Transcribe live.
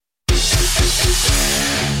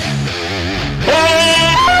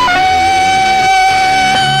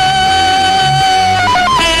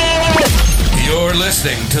You're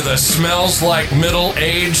listening to the Smells Like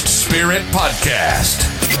Middle-Aged Spirit podcast.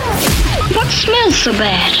 What smells so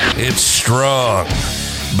bad? It's strong,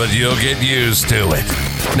 but you'll get used to it.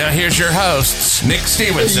 Now here's your hosts, Nick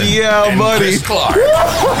Stevenson and buddy. Chris Clark.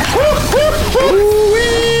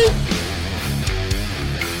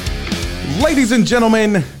 Ladies and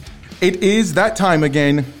gentlemen, it is that time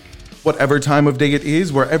again. Whatever time of day it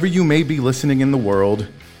is, wherever you may be listening in the world,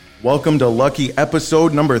 welcome to lucky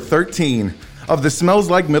episode number 13 of the Smells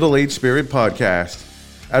Like Middle-Aged Spirit podcast.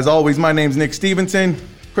 As always, my name's Nick Stevenson.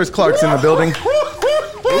 Chris Clark's in the building.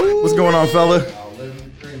 What's going on, fella? Oh, living the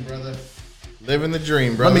dream, brother. Living the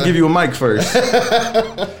dream, brother. Let me give you a mic first.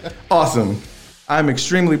 Awesome. I'm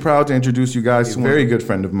extremely proud to introduce you guys to a very good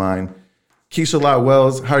friend of mine, Keisha Lott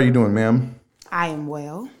Wells. How are you doing, ma'am? I am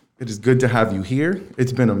well. It is good to have you here.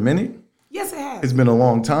 It's been a minute. Yes, it has. It's been a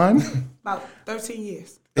long time. About 13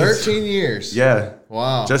 years. 13 years. Yeah.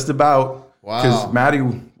 Wow. Just about. Wow. Because Maddie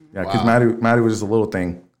was just a little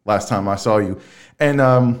thing last time I saw you. And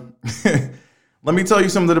let me tell you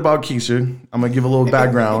something about Keisha. I'm gonna give a little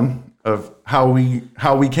background of how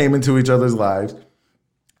we came into each other's lives.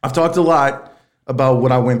 I've talked a lot about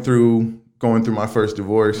what I went through going through my first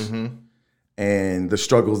divorce and the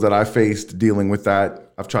struggles that I faced dealing with that.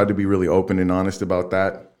 I've tried to be really open and honest about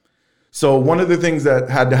that. So one of the things that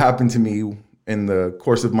had to happen to me in the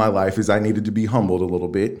course of my life is I needed to be humbled a little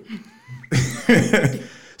bit.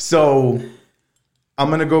 So I'm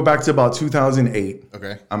going to go back to about 2008.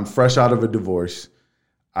 Okay. I'm fresh out of a divorce.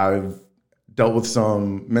 I've dealt with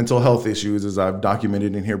some mental health issues, as I've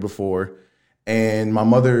documented in here before. And my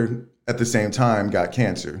mother, at the same time, got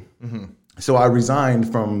cancer. So I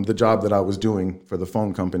resigned from the job that I was doing for the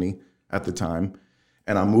phone company at the time.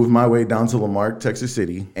 And I moved my way down to Lamarck, Texas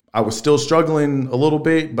City. I was still struggling a little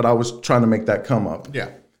bit, but I was trying to make that come up. Yeah.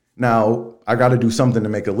 Now, I got to do something to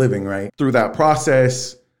make a living, right? Through that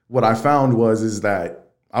process, what I found is that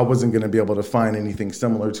I wasn't going to be able to find anything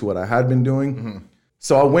similar to what I had been doing.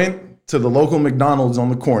 So I went to the local McDonald's on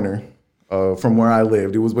the corner from where I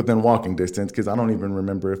lived. It was within walking distance because I don't even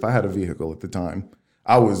remember if I had a vehicle at the time.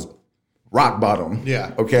 I was rock bottom.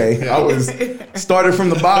 Yeah. Okay. Yeah. I was started from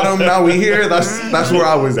the bottom. Now we here. That's where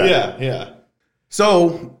I was at. Yeah.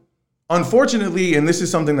 So unfortunately, and this is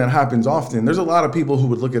something that happens often, there's a lot of people who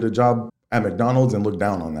would look at a job at McDonald's and look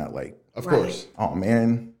down on that. Like, Of course. oh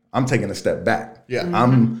man, I'm taking a step back. Yeah.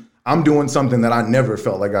 I'm doing something that I never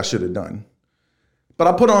felt like I should have done. But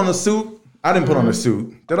I put on a suit. I didn't put on a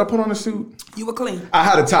suit. Did I put on a suit? You were clean. I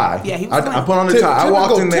had a tie. Yeah, he was clean. I put on a tie. I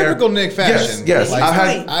walked in there. Typical Nick fashion. Yes. Like, I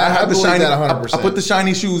had the believe shiny. that 100%. I put the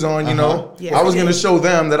shiny shoes on. You know, Yeah, I was you going to did. show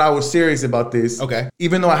them that I was serious about this. Okay.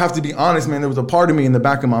 Even though I have to be honest, man, there was a part of me in the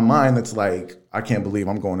back of my mind that's like, I can't believe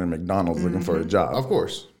I'm going to McDonald's looking for a job. Of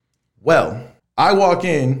course. Well, I walk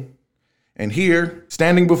in, and here,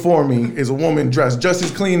 standing before me, is a woman dressed just as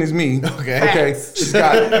clean as me. Okay. She's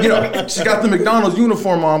got, she's got the McDonald's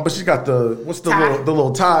uniform on, but she's got the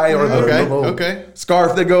little tie or the little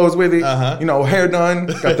scarf that goes with it. Hair done,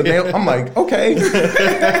 got the nail. I'm like, okay,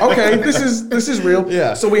 this is real.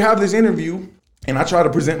 Yeah. So we have this interview, and I try to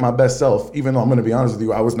present my best self, even though I'm going to be honest with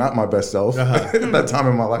you, I was not my best self at that time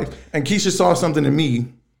in my life. And Keisha saw something in me,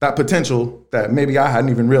 that potential that maybe I hadn't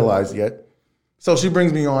even realized yet. So she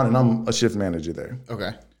brings me on, and I'm a shift manager there.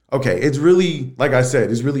 Okay, it's really, like I said,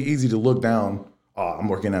 it's really easy to look down, I'm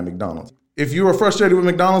working at McDonald's. If you are frustrated with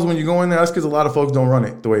McDonald's when you go in there, that's because a lot of folks don't run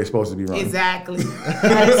it the way it's supposed to be run. Exactly.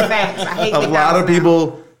 That's facts. I hate A lot of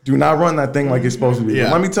people do not run that thing like it's supposed to be. Yeah.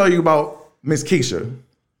 But let me tell you about Miss Keisha.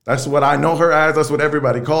 That's what I know her as. That's what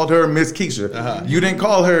everybody called her, Miss Keisha. You didn't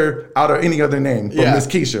call her out of any other name but Miss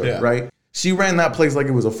Keisha, right? She ran that place like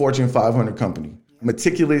it was a Fortune 500 company.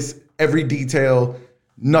 Meticulous, every detail,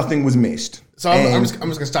 nothing was missed. So I'm just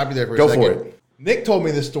going to stop you there for a second. Go for it. Nick told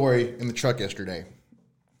me this story in the truck yesterday.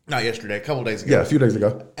 Not yesterday, a couple days ago. Yeah, a few days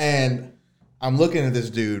ago. And I'm looking at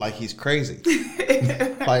this dude like he's crazy.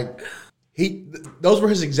 Those were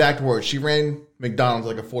his exact words. She ran McDonald's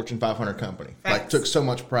like a Fortune 500 company. Facts. Like took so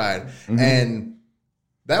much pride. And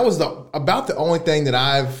that was about the only thing that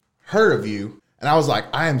I've heard of you. And I was like,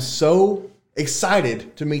 I am so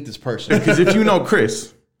excited to meet this person. Because if you know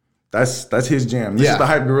Chris, that's his jam. This is the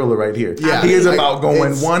hype gorilla right here. Yeah. He is about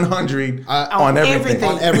going 100 on everything.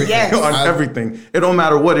 On everything. Yes. On everything. It don't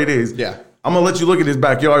matter what it is. Yeah. I'm going to let you look at his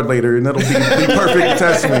backyard later, and it'll be the perfect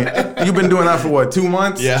testament. You've been doing that for what, 2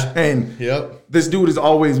 months? Yeah. And Yep. this dude is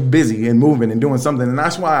always busy and moving and doing something. And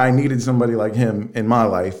that's why I needed somebody like him in my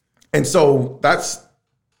life. And so that's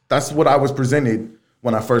what I was presented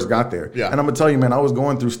when I first got there. Yeah. And I'm gonna tell you, man, I was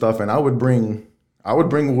going through stuff, and I would bring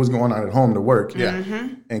what was going on at home to work. Yeah.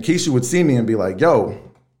 And Keisha would see me and be like, "Yo,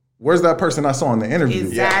 where's that person I saw in the interview?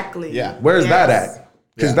 Exactly. Yeah. Where's that Yes. at?"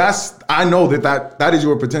 Because I know that is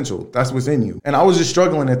your potential. That's what's in you. And I was just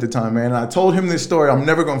struggling at the time, man. And I told him this story. I'm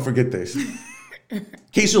never gonna forget this.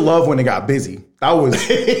 Keisha loved when it got busy. That was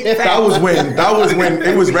when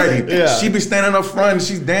it was ready. Yeah. She'd be standing up front,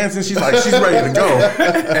 she's dancing, she's ready to go.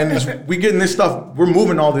 And we getting this stuff, we're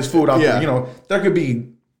moving all this food out Yeah. there. You know, there could be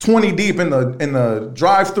 20 deep in the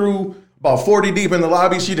drive-through, about 40 deep in the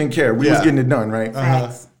lobby. She didn't care. We was getting it done, right?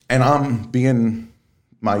 Facts. And I'm being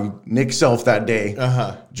my Nick self that day,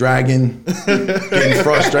 dragging, getting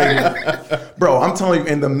frustrated. Bro, I'm telling you,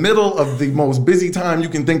 in the middle of the most busy time you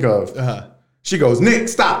can think of, she goes, "Nick,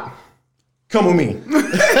 stop. Come with me."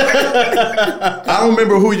 I don't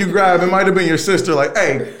remember who you grabbed. It might have been your sister. Like,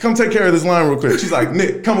 "Hey, come take care of this line real quick." She's like,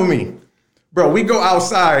 "Nick, come with me." Bro, we go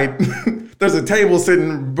outside. There's a table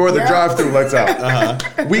sitting where the drive-thru lets out.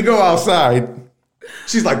 We go outside.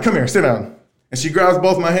 She's like, "Come here, sit down." And she grabs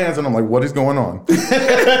both my hands, and I'm like, "What is going on?"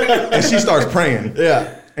 And she starts praying. Yeah.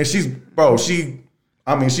 And she's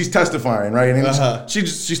testifying, right? And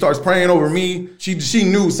she starts praying over me. She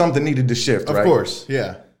knew something needed to shift, right? Of course.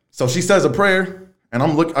 Yeah. So she says a prayer, and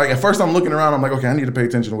at first I'm looking around. I'm like, okay, I need to pay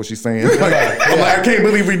attention to what she's saying. I'm like, I can't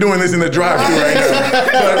believe we're doing this in the drive-thru right now.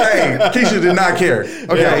 But hey, Keisha did not care.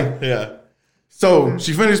 Okay. Yeah. So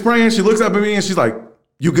she finished praying. She looks up at me and she's like,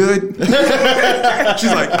 "You good?"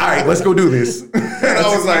 She's like, "All right, let's go do this." And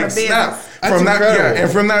I was like, snap. From that, incredible.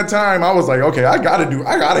 and from that time, I was like, okay, I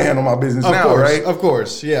gotta handle my business now, course, right? Of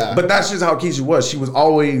course. Yeah. But that's just how Keisha was. She was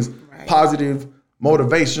always positive,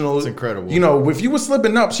 motivational. It's incredible. You know, if you were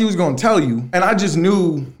slipping up, she was going to tell you. And I just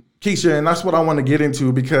knew Keisha, and that's what I want to get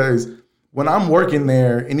into, because when I'm working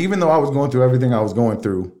there, and even though I was going through everything I was going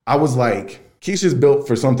through, I was like, Keisha's built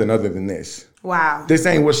for something other than this. Wow. This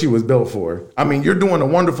ain't what she was built for. I mean, you're doing a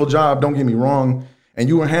wonderful job, don't get me wrong, and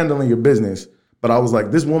you were handling your business. But I was like,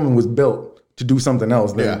 this woman was built to do something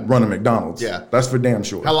else than run a McDonald's. Yeah. That's for damn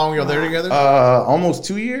sure. How long were y'all there together? Almost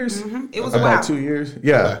 2 years. It was about wild. 2 years.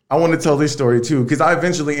 Yeah. Okay. I want to tell this story too, because I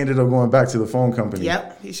eventually ended up going back to the phone company.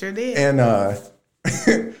 Yep, he sure did.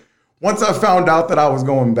 And once I found out that I was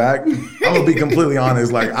going back, I'm gonna be completely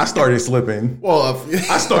honest. Like, I started slipping.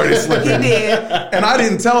 I started slipping. He did. And I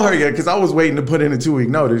didn't tell her yet because I was waiting to put in a 2-week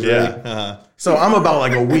notice. Right? So I'm about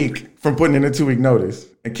like a week from putting in a 2-week notice.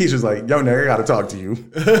 And Keisha's like, "Yo, Nick, I gotta talk to you."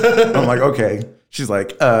 I'm like, "Okay." She's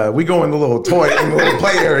like, "We go in the little play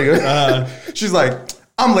area." She's like,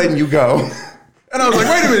 "I'm letting you go." And I was like,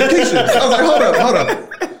 "Wait a minute, Keisha." I was like, hold up.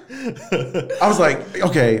 I was like,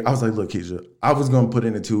 okay. I was like, "Look, Keisha, I was gonna put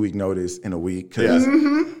in a 2-week notice in a week." Because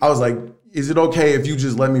I was like, "Is it okay if you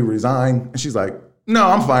just let me resign?" And she's like, "No,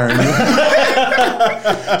 I'm firing you."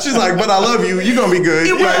 She's like, "But I love you. You're gonna be good."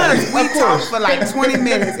 It was. We talked for like 20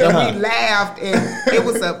 minutes and we laughed, and it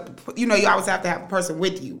was you always have to have a person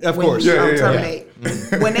with you. Of when course. you Yeah. terminate.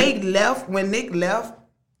 When Nick left,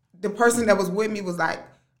 the person that was with me was like,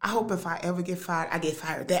 "I hope if I ever get fired, I get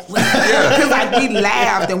fired that way." Because like we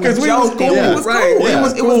laughed and we 'Cause we was joked cool, and it was right, cool. yeah, It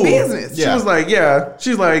was cool. business. She was like,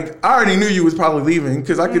 she's like, "I already knew you was probably leaving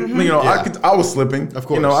because I could, I was slipping. Of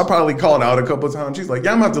course. I probably called out a couple of times." She's like,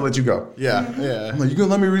 "Yeah, I'm gonna have to let you go." Yeah. I'm like, "You gonna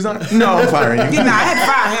let me resign?" "No, I'm firing you." I had to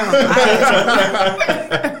fire him.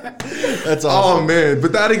 That's awesome. Oh man,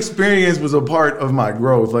 but that experience was a part of my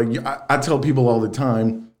growth. Like I tell people all the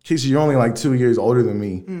time, Keisha, you're only like 2 years older than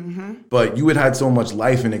me, but you had so much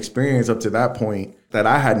life and experience up to that point that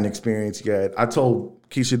I hadn't experienced yet. I told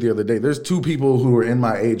Keisha the other day, there's 2 people who are in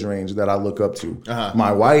my age range that I look up to.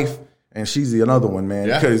 My wife, and she's the another one, man,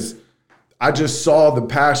 because I just saw the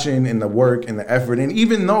passion and the work and the effort. And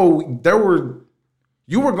even though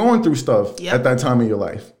you were going through stuff at that time in your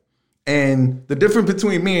life. And the difference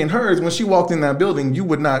between me and her is when she walked in that building, you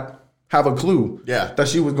would not have a clue that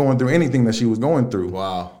she was going through anything that she was going through.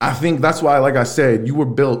 Wow. I think that's why, like I said, you were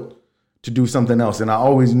built to do something else. And I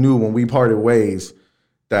always knew when we parted ways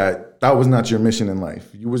that was not your mission in life.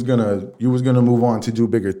 You was gonna move on to do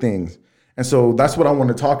bigger things. And so that's what I want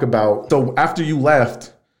to talk about. So after you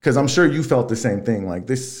left, because I'm sure you felt the same thing, like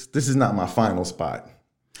this is not my final spot.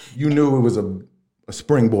 You knew it was a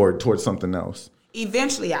springboard towards something else.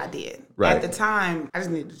 Eventually I did. Right. At the time, I just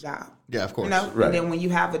needed a job. Yeah, of course. Right. And then when you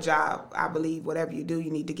have a job, I believe whatever you do,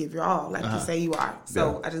 you need to give your all, like you say you are.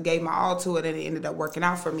 So I just gave my all to it, and it ended up working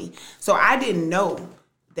out for me. So I didn't know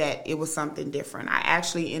that it was something different. I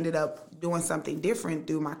actually ended up doing something different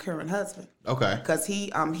through my current husband. Okay. Because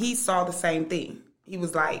he saw the same thing. He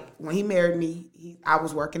was like, when he married me, I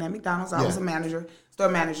was working at McDonald's. I was a store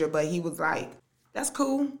manager, but he was like, "That's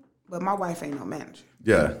cool. but my wife ain't no manager.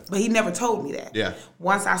 Yeah. But he never told me that. Yeah.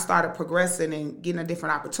 Once I started progressing and getting a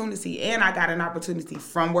different opportunity, and I got an opportunity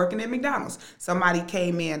from working at McDonald's. Somebody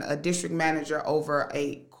came in, a district manager over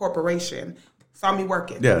a corporation, saw me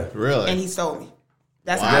working. Yeah. Really? And he sold me.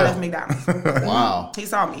 That's how I left McDonald's. Wow. He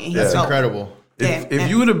saw me and he That's sold me. incredible. Yeah. If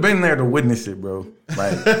you would have been there to witness it, bro,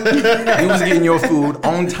 like you was getting your food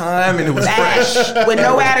on time and it was fresh. With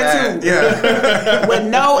no attitude. Yeah. With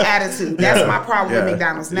no attitude. That's my problem Yeah. with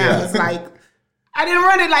McDonald's now. Yeah. It's like, I didn't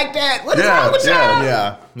run it like that. What is Yeah, wrong with y'all?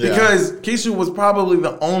 yeah. Yeah. Because Keisha was probably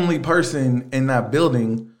the only person in that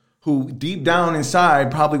building who deep down inside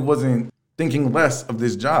probably wasn't thinking less of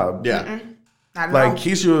this job. Yeah. Not at Like all.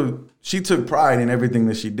 Keisha, she took pride in everything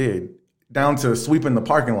that she did, down to sweeping the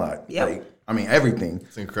parking lot. Yep. Like, I mean, everything.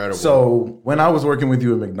 It's incredible. So when I was working with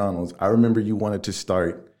you at McDonald's, I remember you wanted to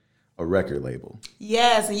start a record label.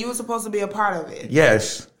 Yes, and you were supposed to be a part of it.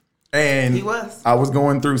 Yes. And He was. I was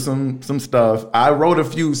going through some stuff. I wrote a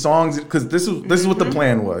few songs because this is what the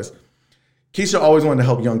plan was. Keisha always wanted to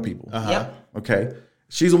help young people. Yep. Okay.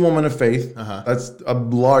 She's a woman of faith. That's a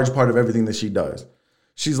large part of everything that she does.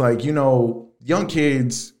 She's like, young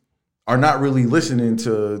kids are not really listening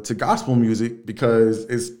to gospel music because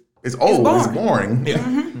it's old, it's boring.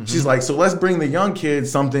 Yeah. She's like, so let's bring the young kids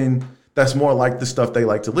something that's more like the stuff they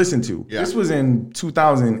like to listen to. Yeah. This was in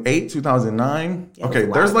 2008, 2009. Yeah, it was Okay, a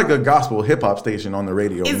while there's like ago. a gospel hip hop station on the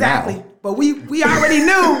radio Exactly. now. But we already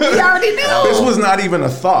knew. We already knew. This was not even a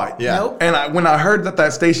thought. Yeah. Nope. And when I heard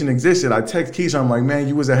that station existed, I text Keisha, I'm like, man,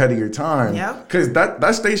 you was ahead of your time. Yep. Because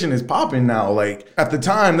that station is popping now. Like, at the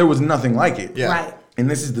time, there was nothing like it. Yeah. Right. And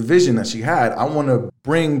this is the vision that she had. I want to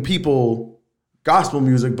bring people gospel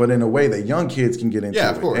music, but in a way that young kids can get into Yeah,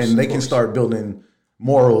 it. of course, and they of can course. start building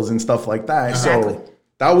morals and stuff like that. Exactly. So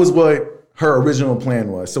that was what her original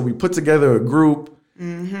plan was. So we put together a group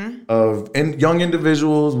of young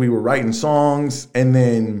individuals. We were writing songs. And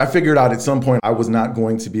then I figured out at some point I was not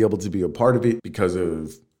going to be able to be a part of it because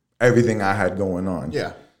of everything I had going on.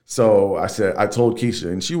 Yeah. So I told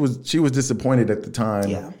Keisha, and she was disappointed at the time.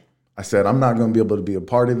 Yeah. I said, I'm not going to be able to be a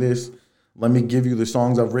part of this. Let me give you the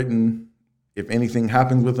songs I've written. If anything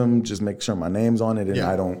happens with them, just make sure my name's on it, and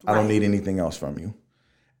Yeah. I don't need anything else from you.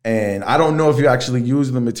 And I don't know if you actually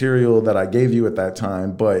used the material that I gave you at that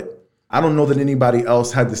time, but I don't know that anybody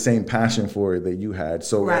else had the same passion for it that you had.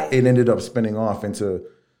 So Right. it ended up spinning off into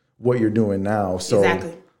what you're doing now. So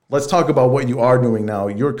Exactly. let's talk about what you are doing now.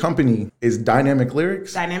 Your company is Dynamic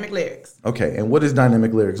Lyrics. Dynamic lyrics. Okay, and what is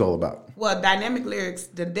Dynamic Lyrics all about? Well, dynamic lyrics,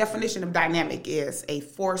 the definition of dynamic is a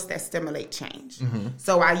force that stimulates change. Mm-hmm.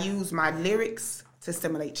 So I use my lyrics to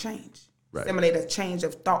stimulate change. Right. Stimulate a change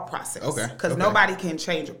of thought process. Okay, Because okay. nobody can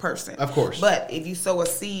change a person. Of course. But if you sow a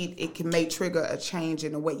seed, it may trigger a change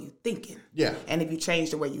in the way you're thinking. Yeah. And if you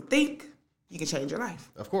change the way you think, you can change your life.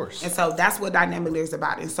 Of course. And so that's what dynamic lyrics is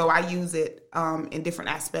about. And so I use it in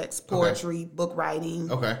different aspects: poetry, book writing,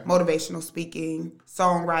 Okay. motivational speaking,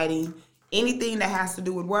 songwriting, anything that has to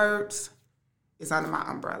do with words is under my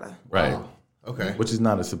umbrella. Right. Wow. Okay. Which is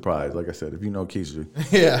not a surprise. Like I said, if you know Keisha,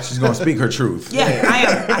 Yeah. she's going to speak her truth. Yeah, I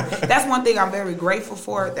am. That's one thing I'm very grateful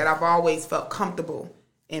for, that I've always felt comfortable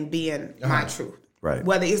in being my truth. Right.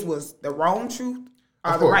 Whether it was the wrong truth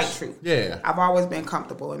or Of the course. right truth. Yeah. I've always been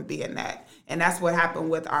comfortable in being that. And that's what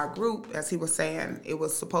happened with our group. As he was saying, it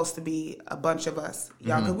was supposed to be a bunch of us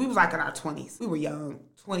young, because we was like in our 20s. We were young,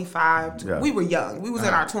 25. Yeah. We were young. We was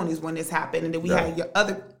in our 20s when this happened. And then we had the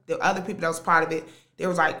other people that was part of it. They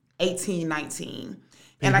was like 18, 19.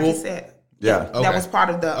 And like he People? said, Yeah. Okay. that was part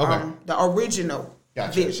of the Okay. the original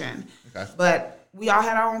Gotcha. vision. Okay. But we all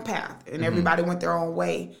had our own path, and everybody went their own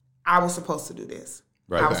way. I was supposed to do this.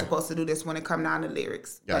 Right. I was Okay. supposed to do this when it come down to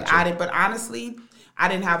lyrics. Gotcha. But I didn't. But honestly, I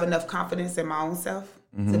didn't have enough confidence in my own self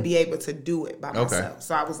to be able to do it by myself.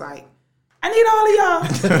 So I was like, I need all of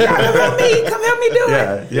y'all. Y'all come help me do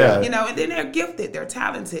it. Yeah. You know, and then they're gifted, they're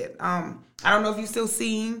talented. I don't know if you still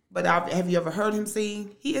sing, but have you ever heard him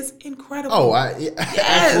sing? He is incredible. Oh, Yes.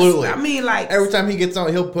 absolutely. I mean, like, Every time he gets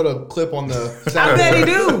on, he'll put a clip on the I bet he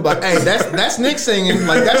soundboard. do. But hey, that's Nick singing.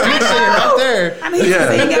 Like that's Nick singing right there. I need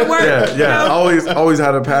to sing at work. Yeah, you yeah. know? Always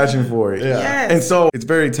had a passion for it. Yeah. Yes. And so it's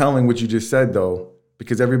very telling what you just said, though,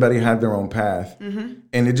 because everybody had their own path, and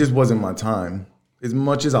it just wasn't my time. As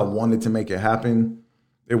much as I wanted to make it happen,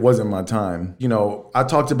 it wasn't my time. You know, I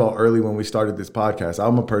talked about early when we started this podcast,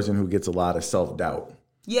 I'm a person who gets a lot of self-doubt.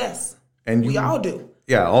 Yes. And We all do.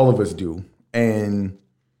 Yeah, all of us do. And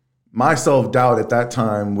my self-doubt at that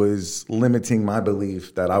time was limiting my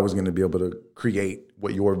belief that I was going to be able to create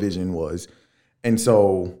what your vision was. And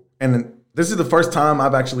so, and this is the first time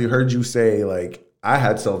I've actually heard you say, like, I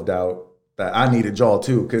had self-doubt that I needed y'all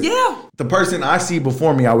too. Because Yeah. the person I see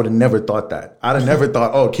before me, I would have never thought that. I'd have never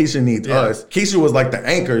thought, oh, Keisha needs us. Keisha was like the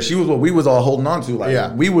anchor. She was what we was all holding on to.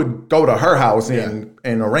 Like we would go to her house and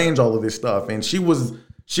arrange all of this stuff. And she was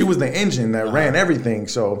the engine that ran everything.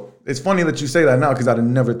 So it's funny that you say that now because I'd have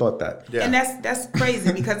never thought that. Yeah. And that's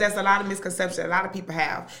crazy because that's a lot of misconceptions a lot of people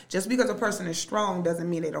have. Just because a person is strong doesn't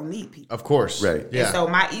mean they don't need people. Of course. Right. Yeah. And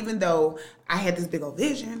so even though I had this big old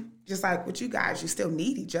vision, just like with you guys, you still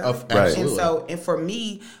need each other. Absolutely. And for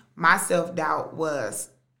me, my self-doubt was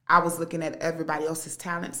I was looking at everybody else's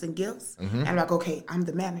talents and gifts. And I'm like, okay, I'm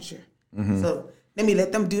the manager. So let me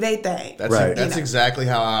let them do their thing. That's exactly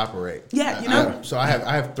how I operate. Yeah, So I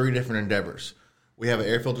have 3 different endeavors. We have an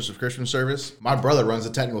air filter subscription service. My brother runs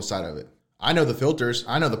the technical side of it. I know the filters.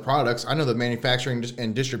 I know the products. I know the manufacturing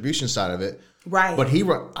and distribution side of it. Right. But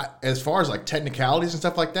as far as like technicalities and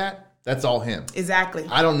stuff like that, that's all him. Exactly.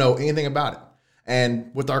 I don't know anything about it.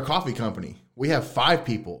 And with our coffee company, we have 5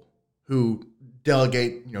 people who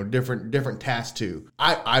delegate, different tasks to.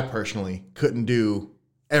 I personally couldn't do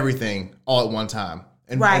everything all at one time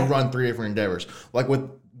and run 3 different endeavors. Like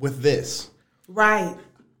with this. Right.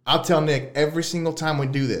 I'll tell Nick every single time we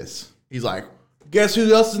do this. He's like, guess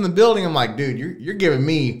who else is in the building? I'm like, dude, you're giving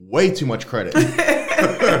me way too much credit.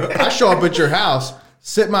 I show up at your house,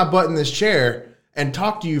 sit my butt in this chair, and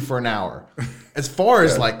talk to you for an hour. As far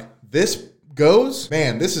as like this goes,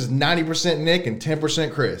 man, this is 90% Nick and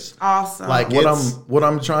 10% Chris. Awesome. Like what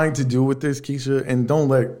I'm trying to do with this, Keisha, and don't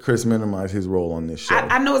let Chris minimize his role on this show.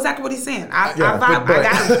 I know exactly what he's saying. I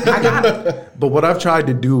got him. But what I've tried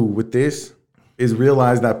to do with this is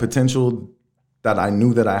realize that potential that I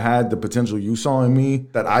knew that I had, the potential you saw in me,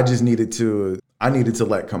 that I just needed to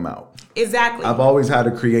let come out. Exactly. I've always had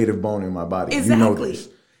a creative bone in my body. Exactly. You know this.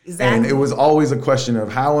 Exactly. And it was always a question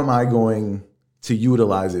of how am I going to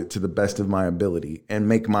utilize it to the best of my ability and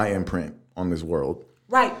make my imprint on this world.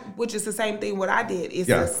 Right, which is the same thing what I did. It's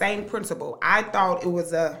the same principle. I thought it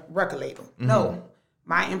was a record label. No,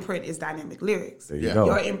 my imprint is Dynamic Lyrics. There you go.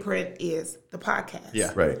 Your imprint is the podcast.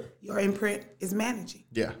 Yeah. Right. Your imprint is managing.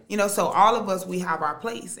 Yeah. So all of us, we have our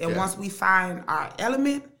place. And once we find our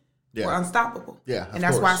element, we're unstoppable. Yeah, and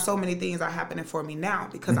that's why so many things are happening for me now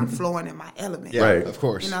because I'm flowing in my element. Yeah, right. Of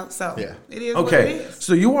course. It is what it is.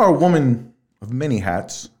 So you are a woman of many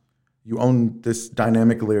hats. You own this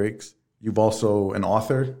Dynamic Lyrics. You've also an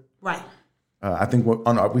author. Right. I think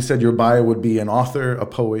we said your bio would be an author, a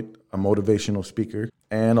poet, a motivational speaker,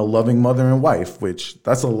 and a loving mother and wife, which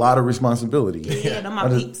that's a lot of responsibility. Yeah, them my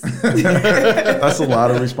peeps. That's a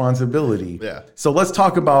lot of responsibility. Yeah. So let's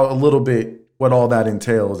talk about a little bit what all that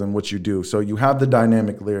entails and what you do. So you have the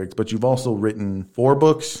Dynamic Lyrics, but you've also written 4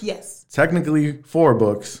 books. Yes. Technically 4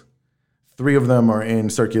 books. 3 of them are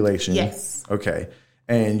in circulation. Yes. Okay.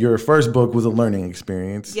 And your first book was a learning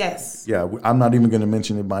experience. Yes. Yeah, I'm not even going to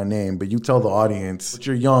mention it by name, but you tell the audience what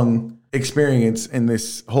your young experience in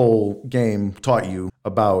this whole game taught you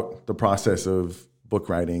about the process of book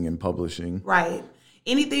writing and publishing. Right.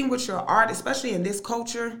 Anything with your art, especially in this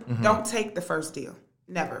culture, don't take the first deal.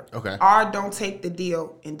 Never. Okay. Or don't take the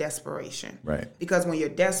deal in desperation. Right. Because when you're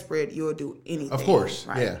desperate, you'll do anything. Of course.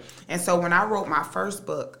 Right? Yeah. And so when I wrote my first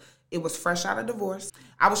book, it was fresh out of divorce.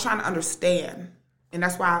 I was trying to understand. And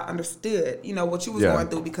that's why I understood, what you was going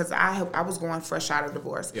through because I was going fresh out of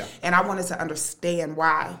divorce. Yeah. And I wanted to understand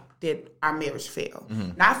why did our marriage fail.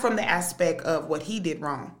 Not from the aspect of what he did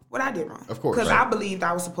wrong, what I did wrong. Of course. Because Right. I believed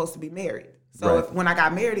I was supposed to be married. So when I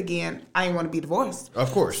got married again, I didn't want to be divorced.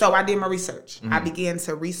 Of course. So I did my research. I began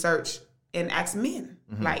to research and ask men,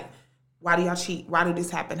 like, why do y'all cheat? Why did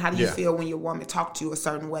this happen? How do you feel when your woman talked to you a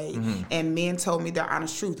certain way? And men told me their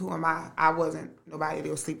honest truth. Who am I? I wasn't nobody they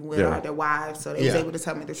were sleeping with or their wives, so they was able to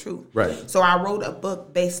tell me the truth. Right. So I wrote a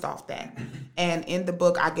book based off that. And in the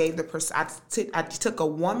book, I gave I took a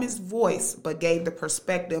woman's voice, but gave the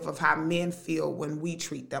perspective of how men feel when we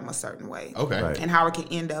treat them a certain way. Okay. Right. And how it can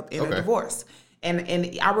end up in a divorce.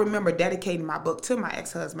 And I remember dedicating my book to my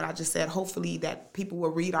ex-husband. I just said, hopefully that people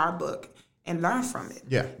will read our book and learn from it.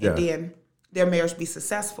 Yeah. And then their marriage be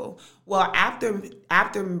successful. Well, after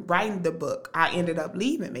writing the book, I ended up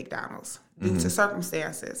leaving McDonald's due to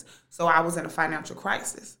circumstances. So I was in a financial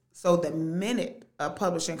crisis. So the minute a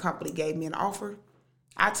publishing company gave me an offer,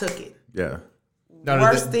 I took it. Yeah. Now,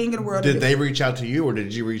 Worst thing in the world. Did they reach out to you or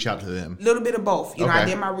did you reach out to them? A little bit of both. I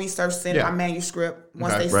Okay. did my research, sent my manuscript.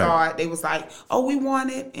 Once Okay. they saw it, they was like, oh, we want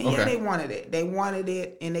it. And Okay. they wanted it. They wanted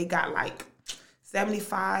it, and they got like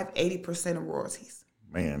 75, 80% of royalties.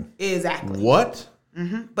 Man. Exactly. What?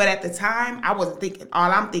 But at the time, I wasn't thinking.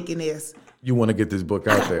 All I'm thinking is, You want to get this book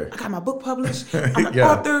out there. I got my book published. I'm an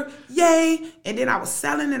Yeah. author. Yay. And then I was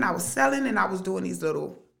selling and I was selling and I was doing these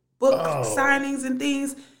little book signings and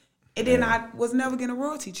things, and then I was never getting a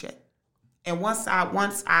royalty check. And once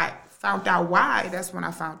I found out why, that's when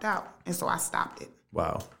I found out, and so I stopped it.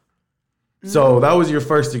 Wow. So that was your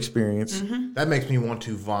first experience. That makes me want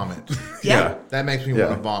to vomit. Yeah. That makes me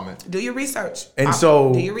want to vomit. Do your research. And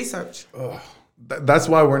so do your research. That's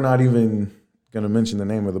why we're not even going to mention the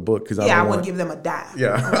name of the book, because I wouldn't give them a dime.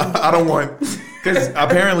 Yeah, I don't want, because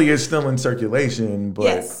apparently it's still in circulation, but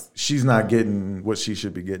Yes. she's not getting what she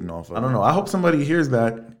should be getting off of. I don't know. I hope somebody hears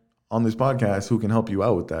that on this podcast who can help you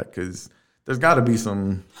out with that, because there's got to be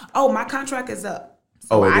some. Oh, my contract is up. So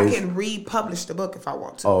Oh, it I is? can republish the book if I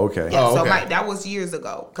want to. Oh, okay. Yeah, Oh, so okay. that was years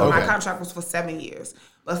ago. Because my Okay. contract was for 7 years.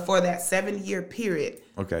 But for that 7-year period,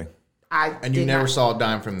 Okay. And you never saw a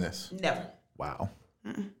dime from this. Never. Wow.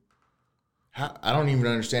 I don't even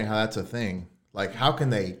understand how that's a thing. Like, how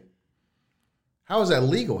is that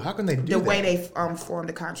legal? How can they do The that? way they formed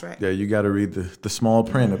the contract. Yeah, you got to read the small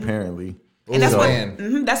print, apparently. And that's Ooh, what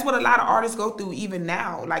man. that's what a lot of artists go through even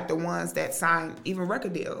now. Like the ones that sign even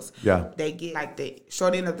record deals. Yeah. They get like the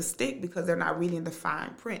short end of the stick because they're not reading the fine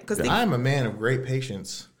print. Because I'm a man of great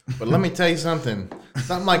patience. But let me tell you something.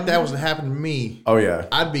 Something like that was to happen to me. Oh, yeah.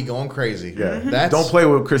 I'd be going crazy. Yeah. That's, Don't play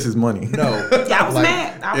with Chris's money. No. I was Like,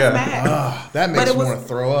 mad. I was yeah. mad. That makes me want to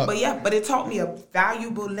throw up. But it taught me a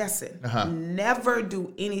valuable lesson. Uh-huh. Never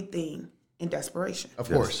do anything in desperation. Of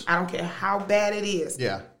course. I don't care how bad it is.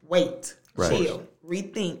 Yeah. Wait, Right. chill,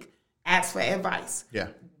 rethink, ask for advice. Yeah.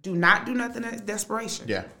 Do not do nothing in desperation.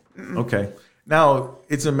 Yeah. Okay. Now,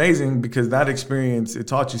 it's amazing because that experience, it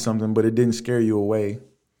taught you something, but it didn't scare you away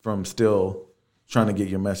from still trying to get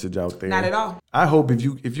your message out there. Not at all. I hope if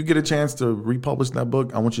you get a chance to republish that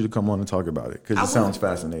book, I want you to come on and talk about it because I it will. sounds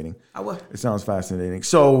fascinating. I will. It sounds fascinating.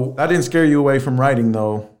 So that didn't scare you away from writing,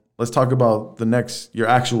 though. Let's talk about your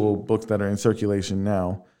actual books that are in circulation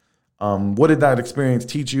now. What did that experience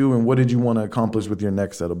teach you, and what did you want to accomplish with your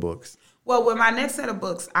next set of books? Well, with my next set of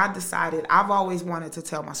books, I decided I've always wanted to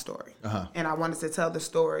tell my story. And I wanted to tell the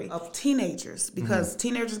story of teenagers because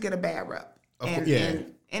teenagers get a bad rep. And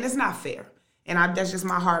it's not fair. And that's just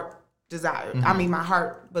my heart desire. I mean, my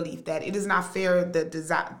heart belief that it is not fair,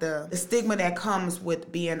 the stigma that comes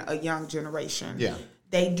with being a young generation. Yeah.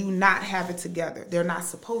 They do not have it together. They're not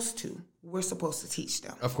supposed to. We're supposed to teach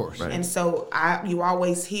them. Of course. And so you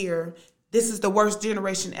always hear, this is the worst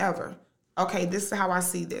generation ever. Okay, this is how I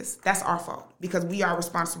see this. That's our fault because we are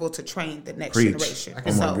responsible to train the next Preach. generation. Oh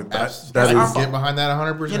my So God. that's That our is- fault. Get behind that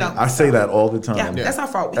 100%. You know, I say that all the time. yeah, that's our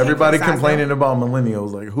fault. We can't Everybody criticize complaining them. about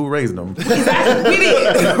millennials, like, who raised them? Exactly, we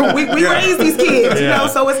did. we raised these kids, you know,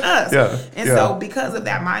 so it's us. Yeah, And yeah. so because of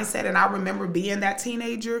that mindset, and I remember being that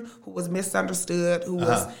teenager who was misunderstood, who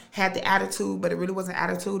had the attitude, but it really wasn't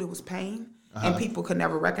attitude, it was pain. And people could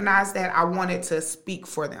never recognize that. I wanted to speak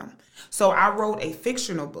for them. So I wrote a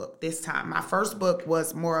fictional book this time. My first book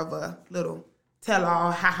was more of a little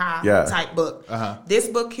tell-all, Yeah. type book. This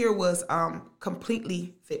book here was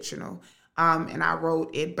completely fictional. And I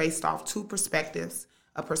wrote it based off two perspectives.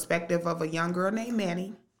 A perspective of a young girl named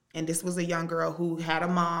Manny. And this was a young girl who had a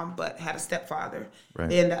mom but had a stepfather. Right.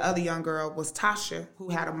 Then the other young girl was Tasha, who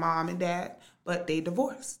had a mom and dad, but they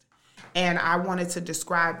divorced. And I wanted to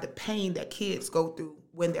describe the pain that kids go through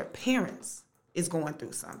when their parents is going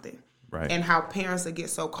through something. Right. And how parents will get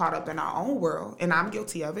so caught up in our own world, and I'm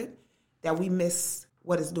guilty of it, that we miss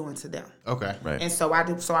what it's doing to them. Okay. Right. And so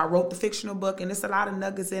I wrote the fictional book, and there's a lot of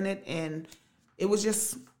nuggets in it, and it was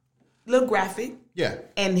just a little graphic. Yeah.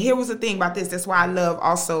 And here was the thing about this. That's why I love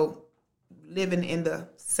also living in the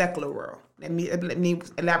secular world. Let me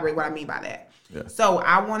elaborate what I mean by that. Yeah. So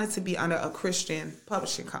I wanted to be under a Christian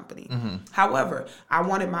publishing company. However, I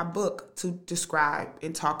wanted my book to describe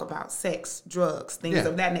and talk about sex, drugs, things Yeah.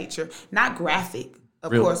 of that nature. Not graphic,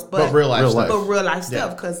 of Real- course, But real life Real stuff. but real life Yeah.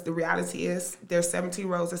 stuff, because the reality is there's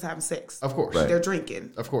 17-year-olds that's having sex. Of course. Right. They're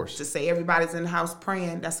drinking. Of course. To say everybody's in the house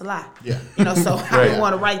praying, that's a lie. Yeah. You know, so I didn't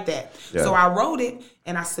want to write that. Yeah. So I wrote it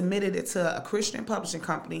and I submitted it to a Christian publishing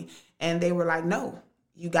company, and they were like, no,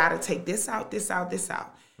 you got to take this out, this out, this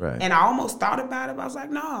out. Right. And I almost thought about it, but I was like,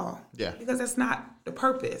 no. Yeah. Because that's not the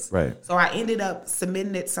purpose. Right. So I ended up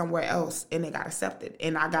submitting it somewhere else, and it got accepted.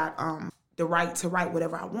 And I got the right to write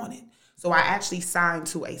whatever I wanted. So I actually signed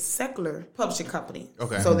to a secular publishing company.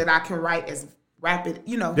 Okay. So that I can write as rapid,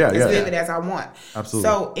 Yeah, as yeah. vivid as I want. Absolutely.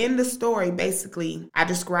 So in the story, basically, I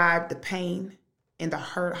described the pain and the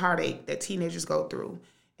heartache that teenagers go through.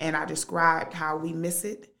 And I described how we miss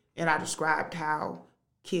it. And I described how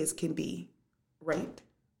kids can be raped,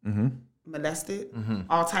 molested,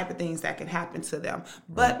 all type of things that can happen to them.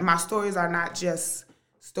 But my stories are not just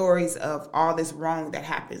stories of all this wrong that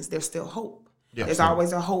happens. There's still hope. Yeah. There's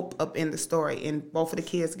always a hope up in the story, and both of the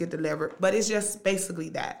kids get delivered. But it's just basically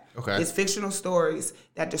that. Okay. It's fictional stories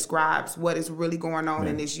that describes what is really going on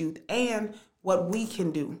in this youth and what we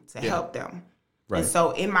can do to help them. Right. And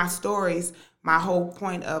so in my stories, my whole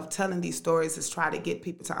point of telling these stories is try to get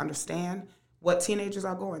people to understand what teenagers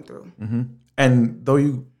are going through. And though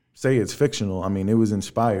you say it's fictional, I mean, it was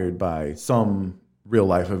inspired by some real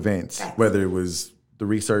life events, Facts. whether it was the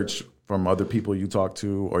research from other people you talked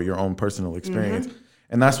to or your own personal experience.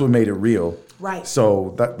 And that's what made it real. Right.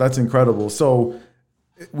 So that's incredible. So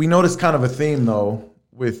we noticed kind of a theme, though,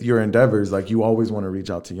 with your endeavors. Like, you always want to reach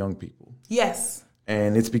out to young people. Yes,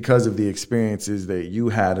 And it's because of the experiences that you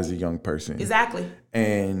had as a young person. exactly.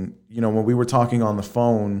 And, when we were talking on the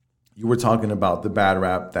phone, you were talking about the bad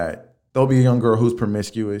rap that there'll be a young girl who's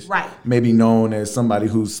promiscuous. Right. Maybe known as somebody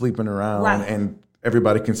who's sleeping around. Right. And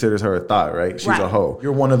everybody considers her a thought, right? She's a Right. hoe.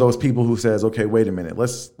 You're one of those people who says, okay, wait a minute.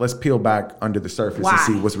 Let's peel back under the surface Why? and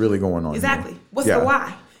see what's really going on. Exactly. here. What's Yeah. the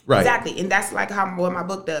why? Right. Exactly. And that's like what my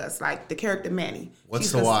book does. Like the character Manny. What's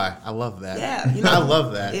She's the a- why? I love that. Yeah, I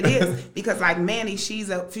love that. It is because like Manny, she's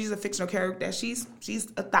a fictional character. She's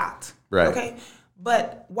a thought. Right. Okay.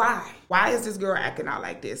 But why? Why is this girl acting out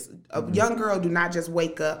like this? A young girl do not just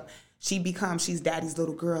wake up. She's daddy's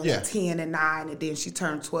little girl Yeah. at 10 and 9, and then she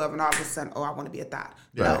turned 12, and all of a sudden, I want to be a thought.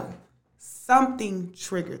 Right. No. Something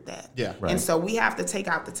triggered that. Yeah. Right. And so we have to take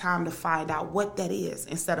out the time to find out what that is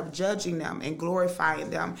instead of judging them and glorifying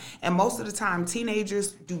them. And most of the time,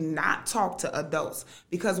 teenagers do not talk to adults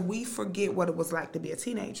because we forget what it was like to be a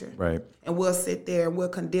teenager. Right. And we'll sit there and we'll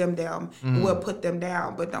condemn them and we'll put them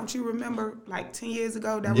down. But don't you remember like 10 years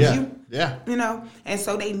ago, that was Yeah. you? Yeah. And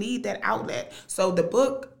so they need that outlet. So the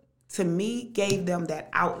book, to me, gave them that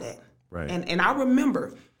outlet. Right. And I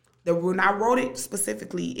remember when I wrote it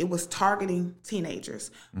specifically, it was targeting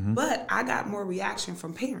teenagers. But I got more reaction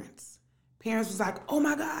from parents. Parents was like, oh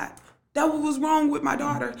my God, that was wrong with my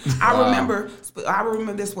daughter. I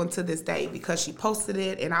remember this one to this day because she posted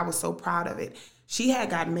it and I was so proud of it. She had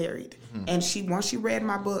got married and once she read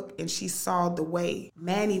my book and she saw the way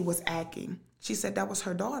Manny was acting, she said that was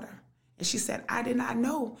her daughter. And she said, I did not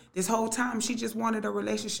know this whole time she just wanted a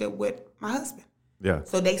relationship with my husband. Yeah.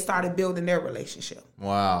 So they started building their relationship.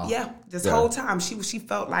 Wow. Yeah, this whole time she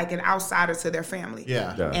felt like an outsider to their family.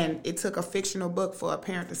 Yeah. Yeah. And it took a fictional book for a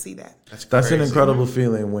parent to see that. That's an crazy. incredible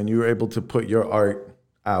feeling when you're able to put your art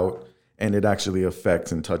out and it actually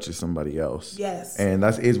affects and touches somebody else. Yes. And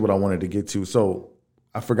that is what I wanted to get to. So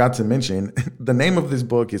I forgot to mention the name of this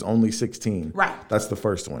book is Only 16. Right. That's the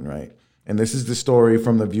first one, right? And this is the story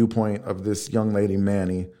from the viewpoint of this young lady,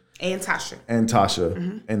 Manny, And Tasha. and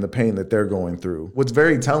Tasha and the pain that they're going through. What's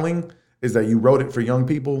very telling is that you wrote it for young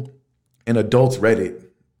people and adults read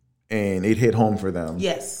it and it hit home for them.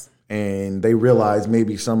 Yes. And they realized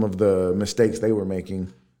maybe some of the mistakes they were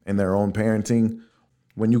making in their own parenting.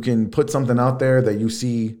 When you can put something out there that you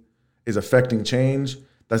see is affecting change,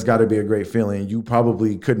 that's got to be a great feeling. You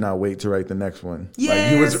probably could not wait to write the next one.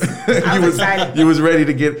 Yes. I was excited. You was ready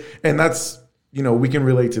to get, and that's, we can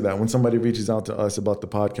relate to that. When somebody reaches out to us about the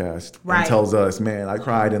podcast and Right. tells us, man, I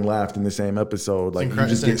cried and laughed in the same episode. Like, you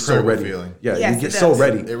just it's an get so incredible ready. feeling. Yeah, Yes, you get it so does.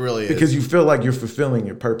 ready. It really is. Because you feel like you're fulfilling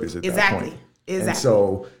your purpose at Exactly. that point. Exactly. And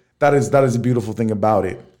so that is a beautiful thing about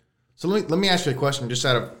it. So let me ask you a question just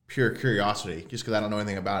out of pure curiosity, just because I don't know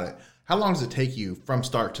anything about it. How long does it take you from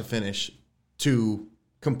start to finish to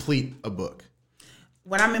complete a book?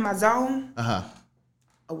 When I'm in my zone,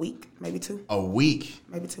 a week, maybe 2, A week.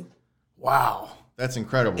 maybe 2. Wow. That's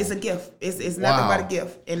incredible. It's a gift. It's nothing Wow. but a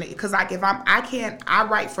gift. And because like I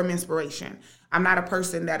write from inspiration. I'm not a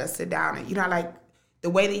person that'll sit down and like the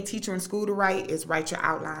way they teach you in school to write is write your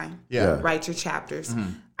outline, Yeah. write your chapters.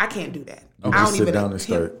 I can't do that. You just sit down and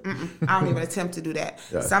start. I don't even attempt to do that.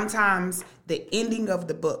 Yeah. Sometimes the ending of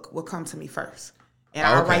the book will come to me first, and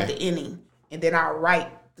I'll Okay. write the ending, and then I'll write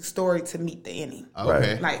the story to meet the ending.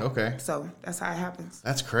 Okay. Like Okay. So that's how it happens.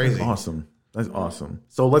 That's crazy. Awesome. That's awesome.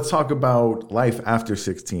 So let's talk about Life After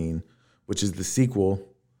 16, which is the sequel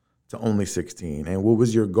to Only 16. And what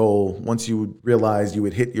was your goal once you realized you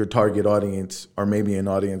would hit your target audience, or maybe an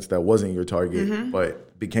audience that wasn't your target,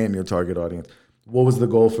 but became your target audience? What was the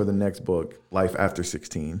goal for the next book, Life After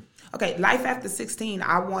 16? Okay, Life After 16,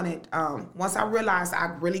 I wanted, once I realized I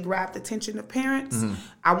really grabbed the attention of parents,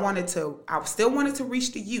 I still wanted to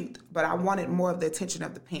reach the youth, but I wanted more of the attention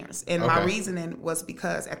of the parents. And my Okay. reasoning was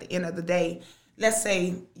because at the end of the day, let's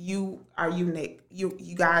say you are unique. You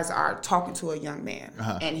guys are talking to a young man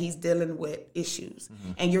and he's dealing with issues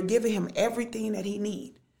and you're giving him everything that he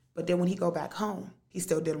needs. But then when he go back home, he's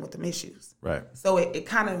still dealing with them issues. Right. So it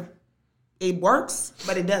kind of, it works,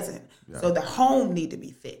 but it doesn't. So the home need to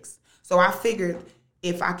be fixed. So I figured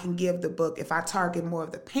if I can give the book, if I target more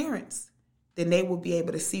of the parents, then they will be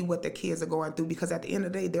able to see what their kids are going through, because at the end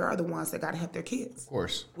of the day, they're the ones that got to help their kids. Of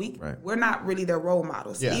course. We're not really their role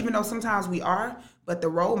models, even though sometimes we are, but the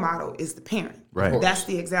role model is the parent. Right. That's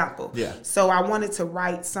the example. Yeah. So I wanted to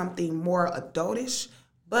write something more adultish,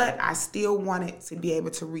 but I still wanted to be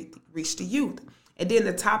able to reach the youth. And then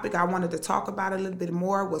the topic I wanted to talk about a little bit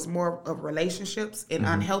more was more of relationships and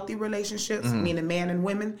unhealthy relationships, meaning men and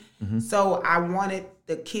women. So I wanted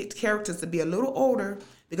the characters to be a little older,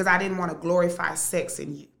 because I didn't want to glorify sex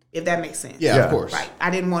in youth, if that makes sense. Yeah, of course. Right. I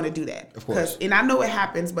didn't want to do that. Of course. And I know it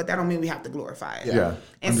happens, but that don't mean we have to glorify it. Yeah.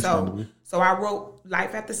 And so I wrote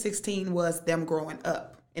Life After 16 was them growing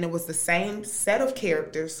up. And it was the same set of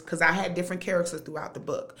characters, because I had different characters throughout the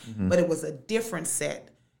book. But it was a different set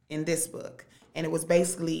in this book. And it was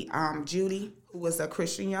basically Judy, who was a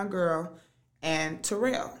Christian young girl, and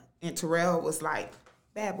Terrell. And Terrell was like,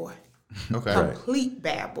 bad boy. Okay. Complete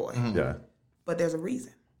bad boy. Yeah. But there's a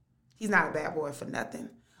reason. He's not a bad boy for nothing.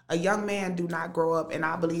 A young man do not grow up, and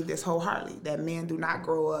I believe this wholeheartedly, that men do not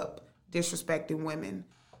grow up disrespecting women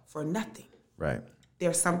for nothing. Right.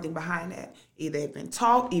 There's something behind that. Either they've been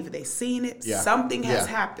taught, either they've seen it. Yeah. Something has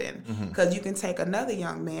happened. Because you can take another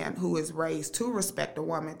young man who is raised to respect a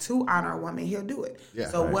woman, to honor a woman, he'll do it. Yeah.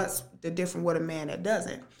 So what's the difference with a man that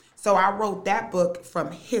doesn't? So I wrote that book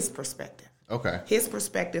from his perspective. Okay. His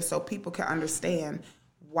perspective, so people can understand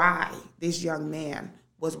why this young man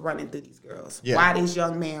was running through these girls. Yeah. Why this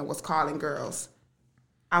young man was calling girls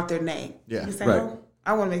out their name. Yeah. You say Right. no?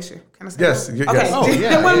 I want to make sure. Can I say Yes, no? yes. Okay. Oh,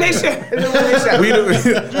 yeah, I want to yeah. make sure. I want to make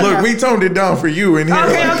sure. Look, we toned it down for you in here.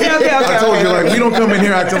 Okay. I told you, okay. like, we don't come in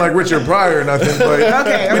here acting like Richard Pryor or nothing, but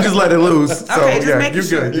Okay. we just let it loose. So, Okay, just yeah, making you're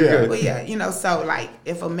sure. good. You're good. But yeah, so like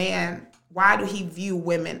if a man, why do he view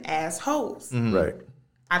women as hoes? Right.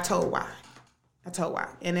 I told why.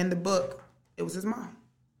 And in the book, it was his mom.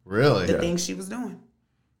 Really? The things she was doing.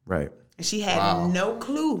 Right. And she had no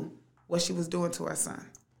clue what she was doing to her son.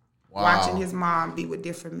 Watching his mom be with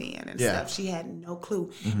different men and stuff. She had no clue.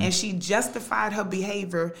 And she justified her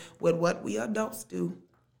behavior with what we adults do.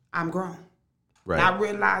 I'm grown. Right. Not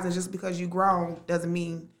realizing just because you're grown doesn't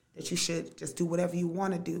mean that you should just do whatever you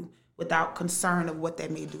want to do without concern of what that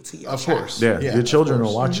may do to your Of child. course. Yeah. Your children of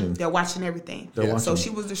are course. watching. They're watching everything. They're So watching. she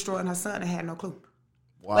was destroying her son and had no clue.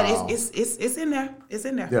 Wow. But it's in there. It's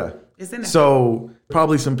in there. Yeah. It's in there. So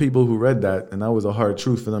probably some people who read that, and that was a hard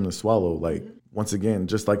truth for them to swallow. Like, once again,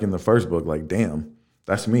 just like in the first book, like, damn,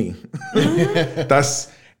 that's me. That's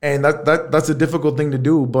a difficult thing to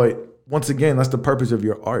do. But once again, that's the purpose of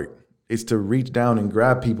your art. It's to reach down and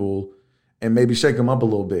grab people and maybe shake them up a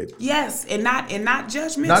little bit. Yes, and not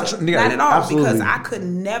judgmental. Not Not at all. absolutely. Because I could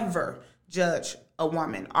never judge a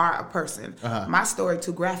woman or a person. My story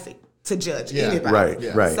too graphic to judge anybody. Right,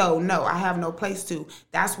 Yeah. right. So no, I have no place to.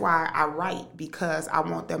 That's why I write, because I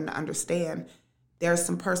want them to understand there's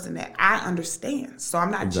some person that I understand. So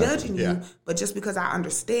I'm not judging you, Yeah. but just because I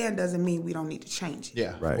understand doesn't mean we don't need to change it.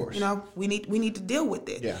 Yeah, Right. of course. You know, we need to deal with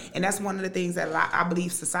it. Yeah. And that's one of the things that I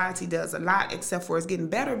believe society does a lot, except for it's getting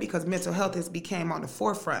better because mental health has became on the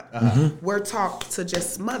forefront. We're taught to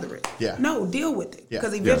just smother it. Yeah. No, deal with it. Yeah.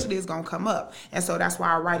 Because eventually it's going to come up. And so that's why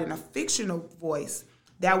I write in a fictional voice.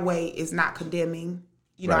 That way it's not condemning.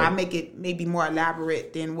 You know, Right. I make it maybe more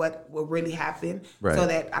elaborate than what will really happen, Right. so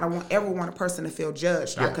that I don't ever want a person to feel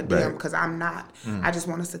judged or condemned, Right. because I'm not. I just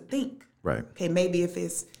want us to think. Right. Okay, maybe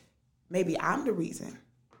I'm the reason.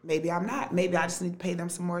 Maybe I'm not. Maybe I just need to pay them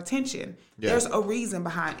some more attention. There's a reason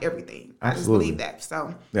behind everything. I just Absolutely. believe that.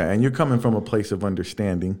 So Yeah, and you're coming from a place of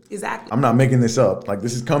understanding. exactly. I'm not making this up. Like,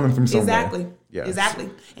 this is coming from somewhere. Exactly. Yes. Exactly.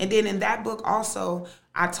 And then in that book also,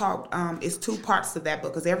 I talked, it's two parts to that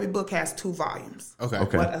book, because every book has 2 volumes. Okay.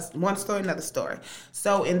 Okay. One story, another story.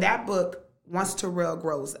 So in that book, once Terrell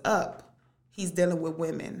grows up, he's dealing with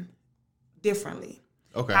women differently.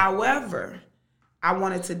 Okay. However, I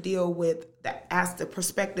wanted to deal with the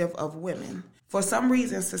perspective of women. For some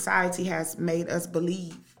reason, society has made us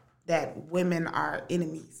believe that women are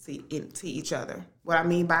enemies to each other. What I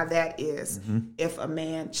mean by that is, if a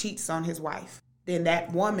man cheats on his wife, then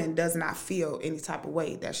that woman does not feel any type of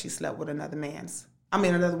way that she slept with another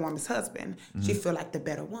woman's husband. She feel like the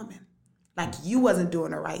better woman. Like, you wasn't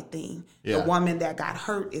doing the right thing. Yeah. The woman that got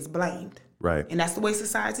hurt is blamed. Right. And that's the way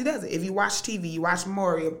society does it. If you watch TV, you watch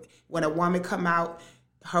Maury, when a woman come out,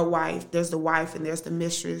 her wife, there's the wife and there's the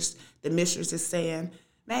mistress. The mistress is saying,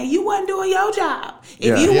 man, you wasn't doing your job.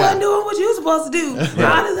 If you wasn't doing what you were supposed to do,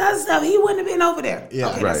 all this other stuff, he wouldn't have been over there. Yeah.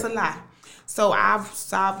 Okay, that's a lie. So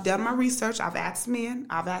I've done my research. I've asked men,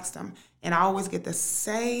 I've asked them, and I always get the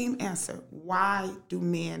same answer. Why do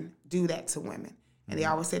men do that to women? And they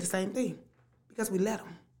always say the same thing. Because we let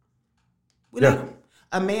them. We Yeah. let them.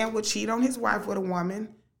 A man would cheat on his wife with a woman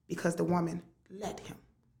because the woman let him.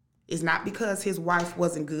 It's not because his wife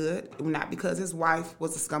wasn't good. It was not because his wife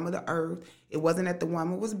was the scum of the earth. It wasn't that the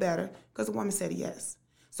woman was better, because the woman said yes.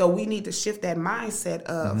 So we need to shift that mindset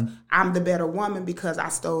of I'm the better woman because I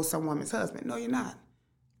stole some woman's husband. No, you're not.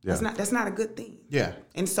 Yeah. That's not a good thing. Yeah.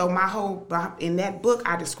 And so in that book,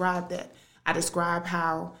 I described that. I describe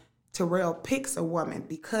how Terrell picks a woman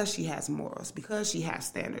because she has morals, because she has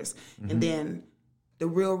standards, and then the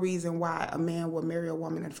real reason why a man will marry a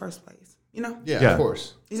woman in the first place. You know? Yeah, of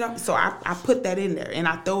course. You know, so I put that in there, and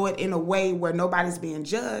I throw it in a way where nobody's being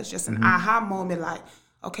judged. Just an aha moment, like,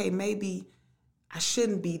 okay, maybe I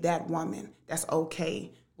shouldn't be that woman that's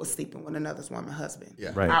okay with sleeping with another woman's husband.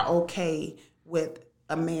 Yeah. Right. Are okay with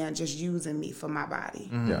a man just using me for my body.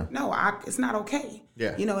 Yeah. No, it's not okay.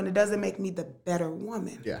 Yeah. You know, and it doesn't make me the better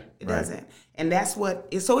woman. Yeah. It Right. doesn't. And that's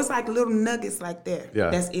what, so it's like little nuggets like that Yeah.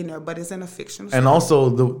 that's in there, but it's in a fictional And story. also,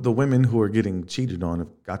 the women who are getting cheated on have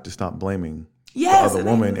got to stop blaming Yes, the it other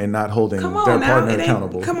ain't- woman and not holding Come their on now, partner it ain't,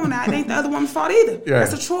 accountable. come on now, it ain't the other woman's fault either. Yeah.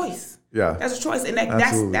 That's a choice. Yeah. That's a choice. And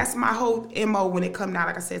Absolutely. that's my whole MO when it comes down,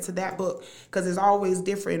 like I said, to that book, because there's always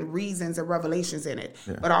different reasons and revelations in it.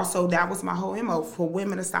 Yeah. But also that was my whole MO, for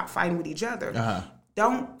women to stop fighting with each other.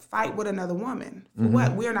 Don't fight with another woman. For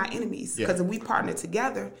what? We're not enemies. Yeah. Because if we partner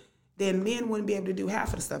together, then men wouldn't be able to do half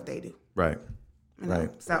of the stuff they do. Right. You know?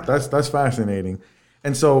 Right. So That's fascinating.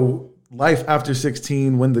 And so, Life After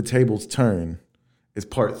 16, When the Tables Turn, is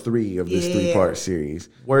part 3 of this Yeah. 3-part series.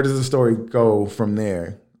 Where does the story go from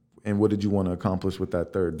there? And what did you want to accomplish with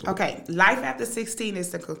that third book? Okay, Life After 16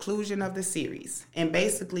 is the conclusion of the series. And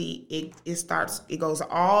basically, it goes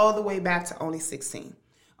all the way back to Only 16.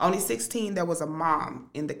 Only 16, there was a mom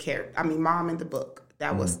in the book.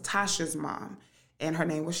 That was Tasha's mom. And her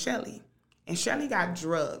name was Shelly. And Shelly got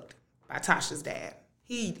drugged by Tasha's dad.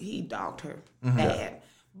 He dogged her bad.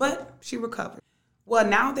 But she recovered. Well,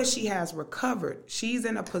 now that she has recovered, she's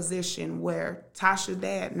in a position where Tasha's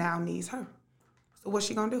dad now needs her. So what's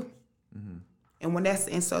she gonna do?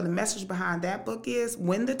 And so the message behind that book is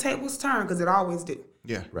when the tables turn, because it always do.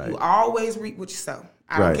 Yeah. Right. You always reap what you sow.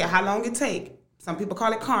 I don't Right. care how long it take. Some people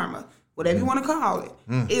call it karma. Whatever you want to call it,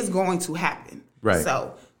 it's going to happen. Right.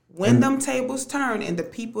 So when them tables turn and the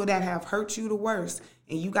people that have hurt you the worst,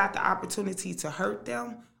 and you got the opportunity to hurt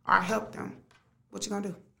them or help them, what you gonna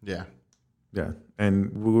do? Yeah. Yeah.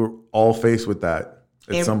 And we were all faced with that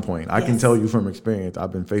at some point. I can yes. tell you from experience,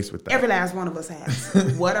 I've been faced with that. Every last one of us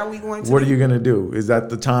has. What are we going to What do? are you going to do? Is that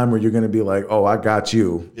the time where you're going to be like, oh, I got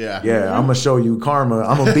you? Yeah. Yeah, I'm going to show you karma.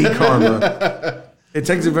 I'm going to beat karma. It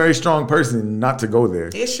takes a very strong person not to go there.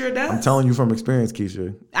 It sure does. I'm telling you from experience,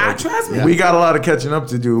 Keisha. Trust me. We got a lot of catching up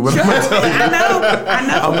to do. But I'm going to tell you. I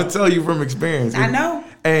know. I'm going to tell you from experience. I know.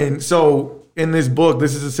 And so in this book,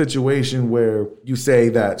 this is a situation where you say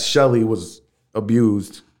that Shelly was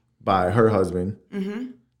abused by her husband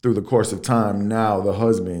through the course of time. Now the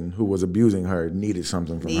husband who was abusing her needed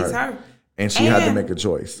something from Needs her. And she had to And make a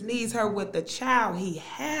choice. Needs her with the child he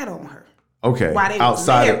had on her. Okay. While they was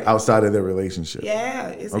married. Outside of their relationship. Yeah,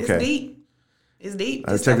 it's Okay. deep. It's deep.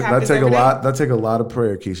 That This stuff take happens a every day. lot. That take a lot of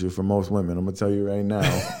prayer, Keisha, for most women. I'm gonna tell you right now.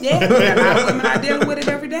 Yeah, a lot of women are dealing with it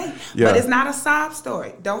every day. Yeah. But it's not a sob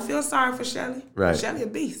story. Don't feel sorry for Shelly. Right. Shelly a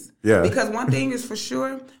beast. Yeah. Because one thing is for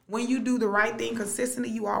sure, when you do the right thing consistently,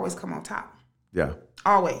 you always come on top. Yeah.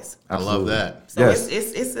 Always. I love that. So Yes.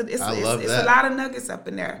 it's I love a that. lot of nuggets up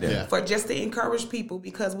in there Yeah. for just to encourage people,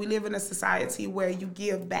 because we live in a society where you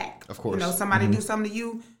give back. Of course. You know, somebody do something to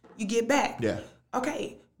you, you get back. Yeah.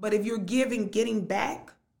 Okay, but if you're getting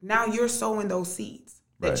back, now you're sowing those seeds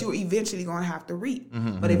that Right. you're eventually going to have to reap.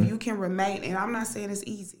 But if you can remain, and I'm not saying it's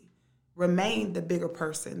easy, remain the bigger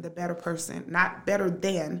person, the better person, not better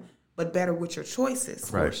than, but better with your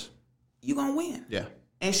choices. Right. You're going to win. Yeah.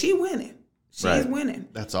 And she winning. She's Right. winning.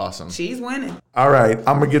 That's awesome. She's winning. All right.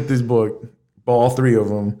 I'm gonna get this book. All 3 of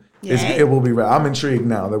them. Yay. It will be. I'm intrigued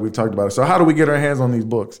now that we've talked about it. So how do we get our hands on these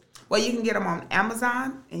books? Well, you can get them on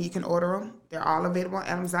Amazon, and you can order them. They're all available on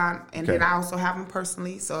Amazon. And Okay. then I also have them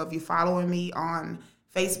personally. So if you're following me on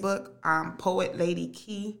Facebook, Poet Lady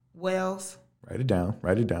Key Wells, Write it down.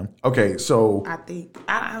 Write it down. Okay. So I think.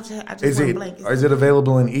 I just is went it blank. is it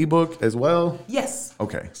available in ebook as well? Yes.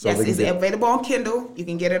 Okay. So Yes, they can it's get- available on Kindle. You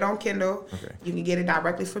can get it on Kindle. Okay. You can get it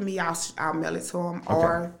directly from me. I'll mail it to them,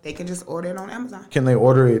 or they can just order it on Amazon. Can they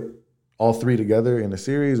order it all 3 together in a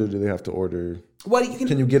series, or do they have to order? Well, you can.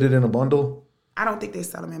 Can you get it in a bundle? I don't think they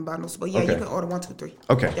sell them in bundles, but yeah, Okay. you can order 1, 2, 3.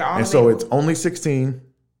 Okay. They're all And so available. it's only 16,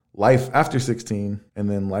 Life After 16, and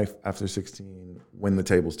then Life After 16, When the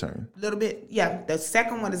Tables Turn. A little bit, yeah. The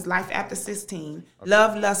second one is Life After 16.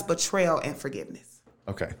 Love, Lust, Betrayal, and Forgiveness.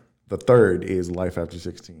 Okay. The third is Life After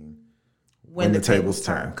 16. When the tables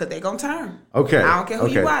turn. Because they're going to turn. Okay. I don't care who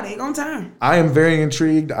you are, they're going to turn. I am very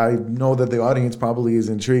intrigued. I know that the audience probably is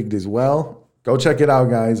intrigued as well. Go check it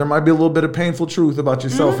out, guys. There might be a little bit of painful truth about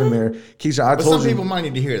yourself in there. Keisha, I But told some you. people might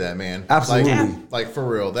need to hear that, man. Absolutely. Like for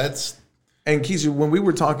real. That's And Keisha, when we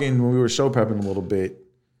were talking, when we were show prepping a little bit,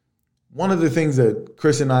 one of the things that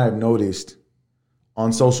Chris and I have noticed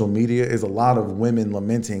on social media is a lot of women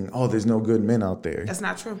lamenting, oh, there's no good men out there. That's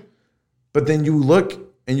not true. But then you look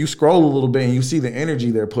and you scroll a little bit and you see the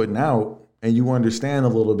energy they're putting out and you understand a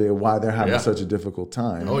little bit why they're having such a difficult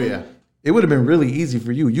time. oh yeah. It would have been really easy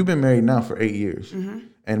for you. You've been married now for 8 years.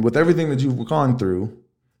 And with everything that you've gone through,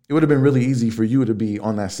 it would have been really easy for you to be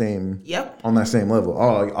on that same level.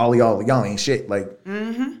 Oh, all y'all ain't shit. Like,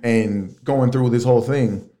 and going through this whole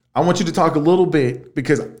thing. I want you to talk a little bit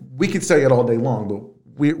because we could say it all day long,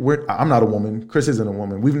 but I'm not a woman. Chris isn't a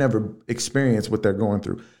woman. We've never experienced what they're going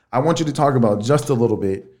through. I want you to talk about just a little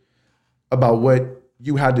bit about what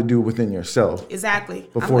you had to do within yourself. Exactly.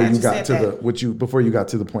 Before you got to before you got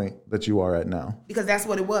to the point that you are at now. Because that's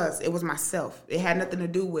what it was. It was myself. It had nothing to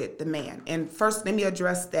do with the man. And first, let me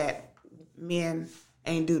address that men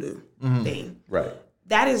ain't doo-doo thing. Right.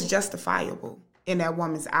 That is justifiable in that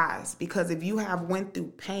woman's eyes. Because if you have went through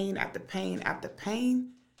pain after pain after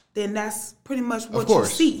pain, then that's pretty much what you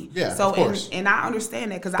see. Yeah, so, of course. And I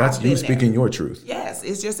understand that because That's I've been you speaking your truth. Yes,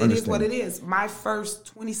 it's just, it is what it is. My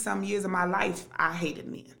first 20-some years of my life, I hated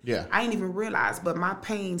men. Yeah. I didn't even realize, but my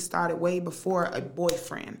pain started way before a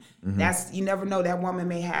boyfriend. That's, you never know, that woman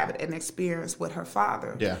may have an experience with her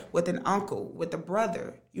father, with an uncle, with a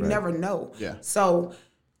brother. You never know. Yeah. So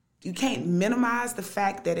you can't minimize the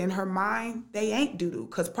fact that in her mind, they ain't doo-doo,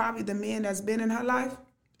 because probably the men that's been in her life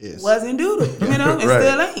wasn't doo-doo, and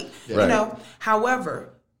still ain't. You know.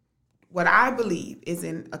 However, what I believe is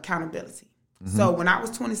in accountability. So when I was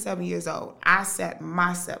 27 years old, I sat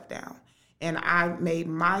myself down and I made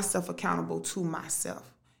myself accountable to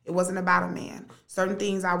myself. It wasn't about a man. Certain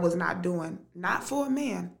things I was not doing, not for a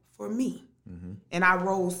man, for me. And I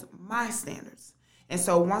rose my standards. And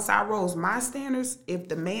so once I rose my standards, if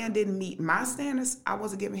the man didn't meet my standards, I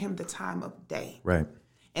wasn't giving him the time of day. Right.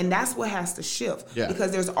 And that's what has to shift. Yeah.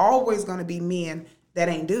 Because there's always going to be men that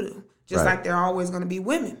ain't doo-doo. Just like there are always going to be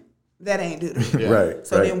women that ain't doo-doo. Right.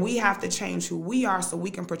 So then we have to change who we are so we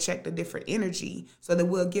can project a different energy so that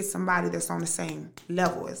we'll get somebody that's on the same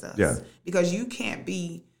level as us. Yeah. Because you can't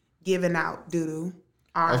be giving out doo-doo.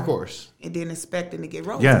 Of course. And then expecting to get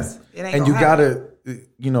roses. Yes. It ain't and you happen.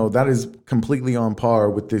 gotta, that is completely on par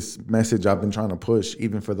with this message I've been trying to push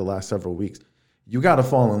even for the last several weeks. You gotta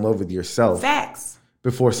fall in love with yourself. Facts.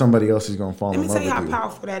 Before somebody else is gonna fall in Let me love tell you with how you.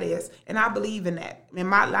 powerful that is. And I believe in that. In a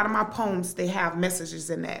lot of my poems, they have messages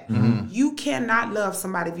in that. You cannot love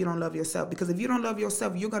somebody if you don't love yourself. Because if you don't love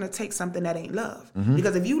yourself, you're going to take something that ain't love.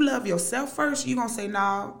 Because if you love yourself first, you're going to say,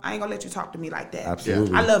 no, I ain't going to let you talk to me like that.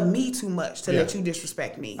 Absolutely. I love me too much to let you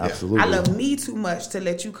disrespect me. Absolutely. I love me too much to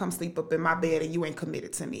let you come sleep up in my bed and you ain't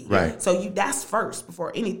committed to me. Right. So that's first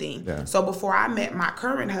before anything. Yeah. So before I met my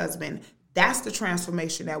current husband, that's the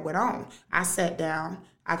transformation that went on. I sat down.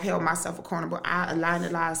 I held myself accountable. I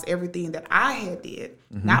analyzed everything that I had did,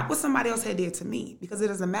 not what somebody else had did to me, because it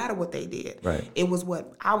doesn't matter what they did. Right. It was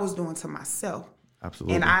what I was doing to myself.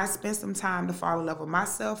 Absolutely. And I spent some time to fall in love with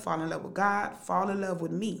myself, fall in love with God, fall in love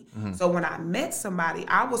with me. So when I met somebody,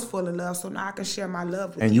 I was full of love, so now I can share my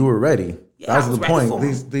love with And you were ready. Yeah, That I was was the ready point.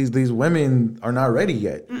 for 'em. These women are not ready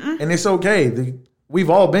yet. And it's okay. We've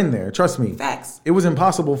all been there. Trust me. Facts. It was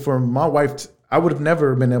impossible for my wife. I would have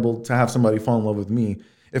never been able to have somebody fall in love with me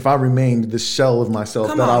if I remained the shell of myself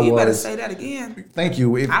Come that on, I you was. better say that again. Thank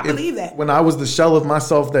you. I believe that. When I was the shell of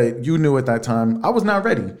myself that you knew at that time, I was not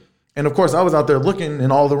ready. And of course, I was out there looking in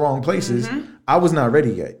all the wrong places. I was not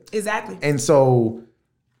ready yet. Exactly. And so,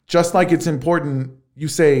 just like it's important, you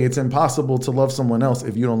say it's impossible to love someone else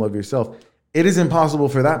if you don't love yourself. It is impossible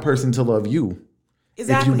for that person to love you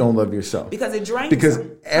if you don't love yourself. Because it drains Because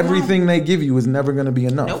them. everything they give you is never going to be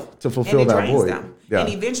enough to fulfill and it that drains void. them. Yeah. And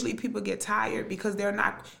eventually people get tired because they're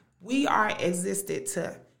not, we are existed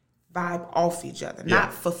to vibe off each other,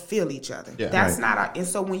 not fulfill each other. Yeah. That's Right. not our, and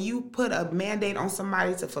so when you put a mandate on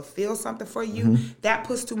somebody to fulfill something for you, that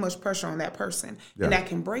puts too much pressure on that person and that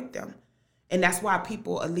can break them. And that's why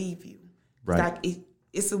people will leave you. Right. Like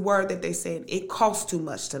it's a word that they said, it costs too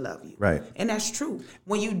much to love you. Right. And that's true.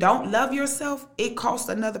 When you don't love yourself, it costs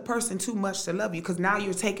another person too much to love you because now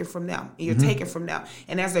you're taking from them and you're taking from them.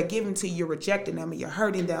 And as they're giving to you, you're rejecting them and you're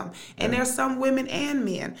hurting them. And there's some women and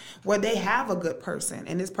men where they have a good person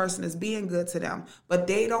and this person is being good to them, but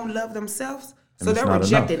they don't love themselves. So they're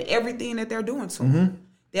rejecting everything that they're doing to them.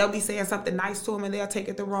 They'll be saying something nice to them and they'll take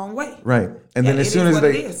it the wrong way. Right. And then as soon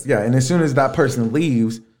as and as soon as that person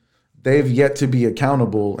leaves, they've yet to be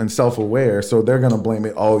accountable and self-aware, so they're gonna blame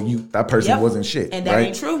it. Oh, that person wasn't shit, and that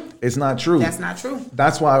ain't true. It's not true. That's not true.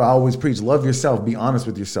 That's why I always preach: love yourself. Be honest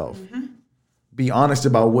with yourself. Be honest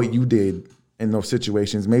about what you did in those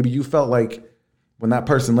situations. Maybe you felt like when that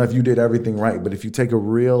person left, you did everything right, but if you take a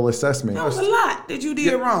real assessment, there was a lot that you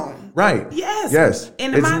did wrong. Right? Yes.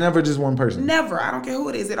 And it's never just one person. Never. I don't care who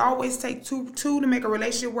it is. It always takes two to make a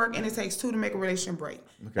relationship work, and it takes two to make a relationship break.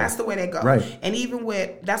 Okay. That's the way they go. Right. And even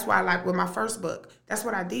that's why I like with my first book, that's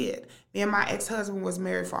what I did. Me and my ex-husband was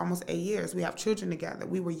married for almost 8 years. We have children together.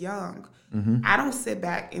 We were young. I don't sit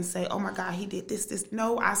back and say, oh my God, he did this.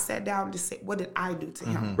 No, I sat down and just said, what did I do to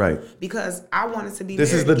him? Right. Because I wanted to be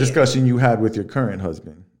This is the discussion you had with your current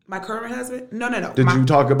husband. My current husband? No. Did you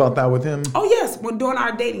talk about that with him? Oh yes, when during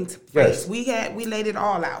our dating phase, we laid it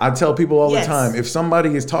all out. I tell people all the time, if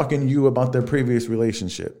somebody is talking to you about their previous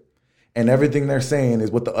relationship and everything they're saying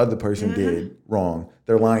is what the other person did wrong,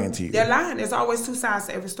 they're lying to you. They're lying. There's always two sides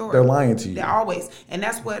to every story. They're lying to you. They're always. And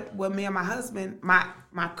that's what me and my husband, my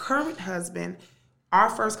current husband, our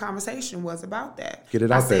first conversation was about that. Get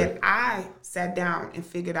it out there. I said, I sat down and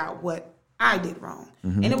figured out what I did wrong.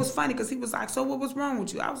 And it was funny because he was like, so what was wrong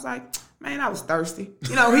with you? I was like, man, I was thirsty. He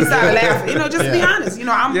started laughing. Just to be honest.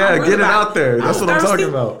 I'm really get it out there. That's what I'm talking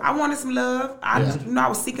about. I wanted some love. I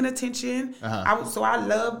was seeking attention. So I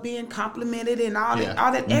love being complimented and all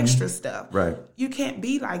that extra stuff. Right. You can't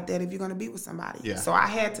be like that if you're going to be with somebody. Yeah. So I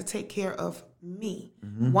had to take care of me.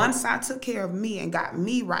 Once I took care of me and got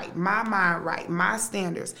me right, my mind right, my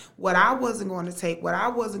standards, what I wasn't going to take, what I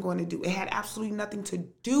wasn't going to do, it had absolutely nothing to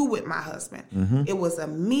do with my husband. It was a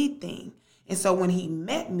me thing. And so when he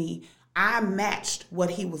met me, I matched what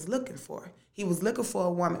he was looking for. He was looking for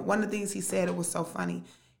a woman. One of the things he said, it was so funny.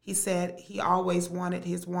 He said he always wanted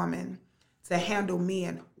his woman to handle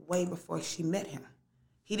men way before she met him.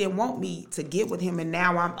 He didn't want me to get with him, and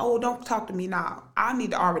now don't talk to me now. I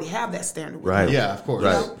need to already have that standard with him. Yeah, of course.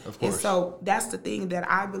 Of course. And so that's the thing that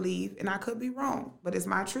I believe, and I could be wrong, but it's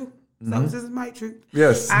my truth. So this is my truth.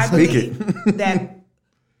 Yes, I speak believe it. that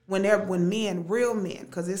when men, real men,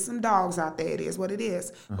 because there's some dogs out there, it is what it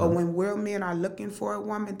is, but when real men are looking for a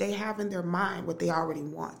woman, they have in their mind what they already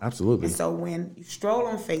want. Absolutely. And so when you stroll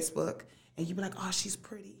on Facebook and you be like, oh, she's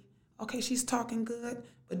pretty. Okay, she's talking good,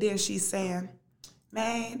 but then she's saying,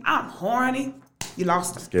 man, I'm horny. You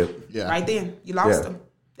lost him. Skip. Yeah. Right then, you lost him.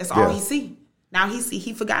 That's all he see. Now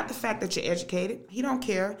he forgot the fact that you're educated. He don't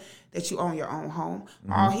care that you own your own home.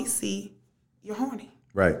 All he see, you're horny.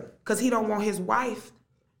 Right. Because he don't want his wife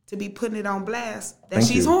to be putting it on blast that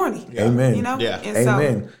she's horny. Yeah. Amen. Yeah. And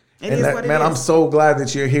amen. So, it is what it is. I'm so glad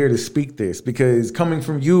that you're here to speak this because coming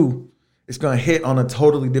from you, it's going to hit on a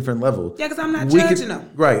totally different level. Yeah, because I'm not judging them.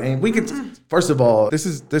 Right. And we could, first of all,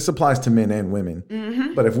 this applies to men and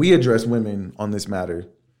women. But if we address women on this matter,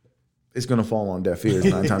 it's going to fall on deaf ears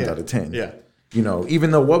 9 times out of 10. Yeah.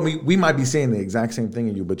 Even though what we might be saying the exact same thing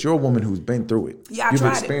in you, but you're a woman who's been through it. Yeah, You've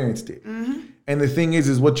experienced it. And the thing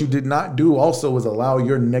is what you did not do also is allow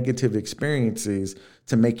your negative experiences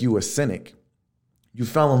to make you a cynic. You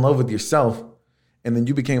fell in love with yourself, and then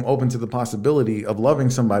you became open to the possibility of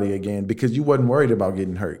loving somebody again because you wasn't worried about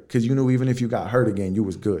getting hurt. Because you knew even if you got hurt again, you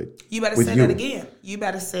was good. You better say that again. You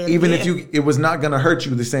better say it even again. If it was not going to hurt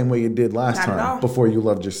you the same way it did last time before you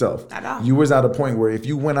loved yourself. Not at all. You was at a point where if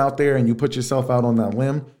you went out there and you put yourself out on that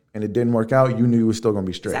limb and it didn't work out, you knew you was still going to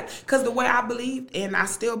be straight. Because the way I believed, and I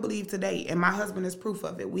still believe today, and my husband is proof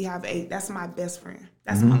of it. We have that's my best friend.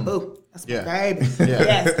 That's my boo. That's my baby.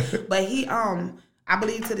 Yes. But I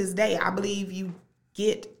believe to this day, I believe you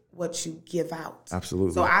get what you give out.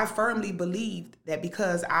 Absolutely. So I firmly believed that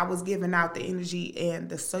because I was giving out the energy and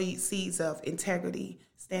the seeds of integrity,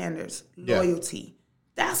 standards, loyalty,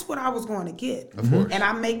 that's what I was going to get. Of course. And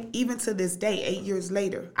I make, even to this day, 8 years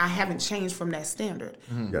later, I haven't changed from that standard.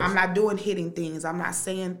 Yes. I'm not doing hitting things. I'm not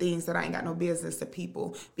saying things that I ain't got no business to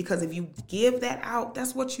people. Because if you give that out,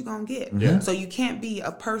 that's what you're going to get. Yeah. So you can't be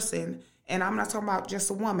a person, and I'm not talking about just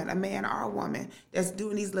a woman, a man or a woman, that's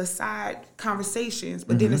doing these little side conversations,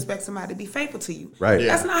 but then expect somebody to be faithful to you. Right.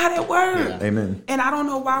 That's not how that works. Amen. And I don't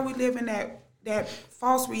know why we live in that that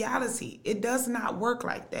false reality. It does not work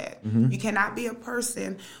like that. Mm-hmm. You cannot be a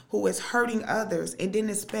person who is hurting others and then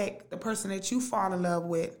expect the person that you fall in love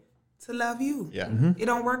with to love you. Yeah. It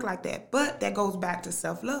don't work like that. But that goes back to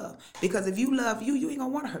self-love. Because if you love you, you ain't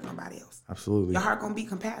gonna want to hurt nobody else. Absolutely. Your heart gonna be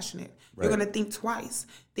compassionate. Right. You're gonna think twice.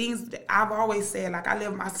 Things that I've always said, like I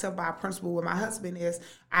live myself by a principle with my husband is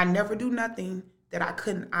I never do nothing that I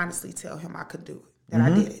couldn't honestly tell him I could do it, that I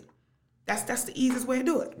did it. That's the easiest way to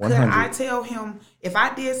do it. Could 100. I tell him if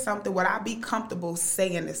I did something, would I be comfortable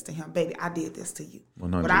saying this to him? Baby, I did this to you.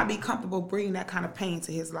 100. Would I be comfortable bringing that kind of pain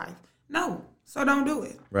to his life? No. So don't do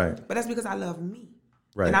it. Right. But that's because I love me.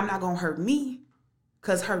 Right. And I'm not going to hurt me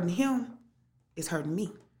because hurting him is hurting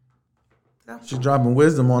me. So, She's dropping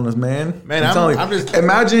wisdom on us, man. Man, I'm telling you. I'm just-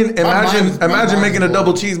 imagine mind's making a blown.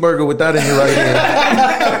 double cheeseburger with that in you right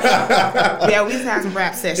here. yeah, we used to have some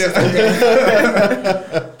rap sessions. Like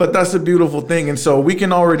that. But that's a beautiful thing. And so we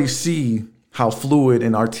can already see how fluid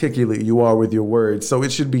and articulate you are with your words. So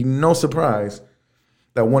it should be no surprise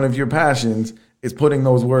that one of your passions is putting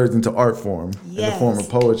those words into art form in the Yes. form of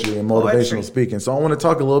poetry and motivational Poetry. speaking. So I want to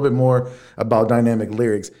talk a little bit more about dynamic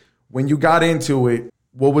lyrics. When you got into it,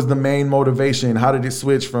 what was the main motivation? How did it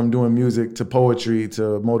switch from doing music to poetry to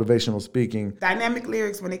motivational speaking? Dynamic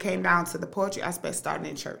lyrics, when it came down to the poetry aspect, starting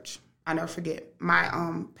in church. I never forget. My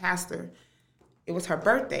pastor, it was her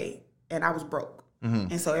birthday, and I was broke.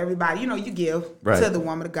 And so everybody, you give Right. to the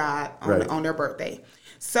woman of God Right. on their birthday.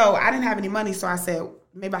 So I didn't have any money, so I said,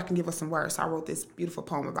 maybe I can give her some words. So I wrote this beautiful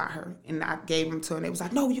poem about her, and I gave them to her, and they was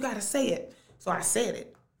like, no, you got to say it. So I said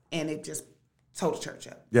it, and it just tore the church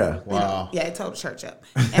up. Yeah. Wow. Yeah, it tore the church up.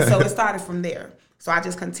 And so it started from there. So I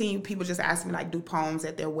just continued. People just asked me, like, do poems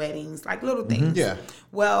at their weddings, like little things. Yeah.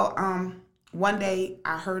 Well, one day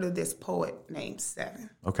I heard of this poet named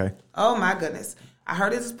Seven. Okay. Oh, my goodness. I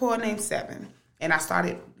heard of this poet named Seven, and I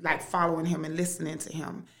started, like, following him and listening to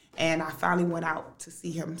him. And I finally went out to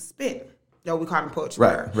see him spit. We call him Poetry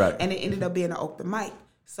Right, Word. right. And it ended up being an open mic.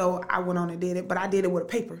 So I went on and did it, but I did it with a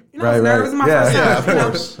paper. I Right, was nervous. right. It was my Yeah, first time. yeah, of you know?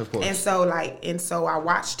 course, of course. And so I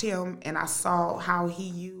watched him, and I saw how he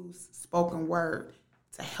used spoken word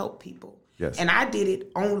to help people. Yes. And I did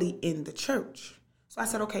it only in the church. So I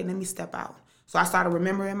said, okay, let me step out. So I started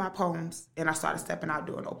remembering my poems, and I started stepping out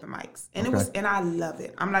doing open mics. And and I love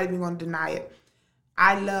it. I'm not even going to deny it.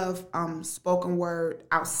 I love spoken word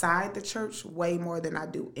outside the church way more than I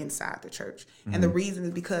do inside the church. And the reason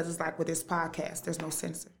is because it's like with this podcast, there's no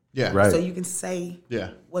censor. Yeah. Right. So you can say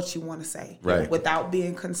Yeah. what you want to say Right. without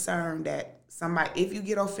being concerned that somebody, if you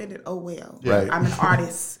get offended, oh well. Right. I'm an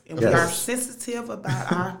artist, and we Yes. are sensitive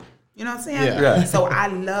about our, you know what I'm saying? Yeah. Yeah. So I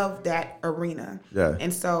love that arena. Yeah.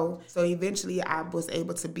 And so eventually I was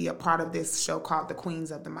able to be a part of this show called The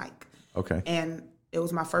Queens of the Mic. Okay. And it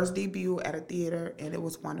was my first debut at a theater, and it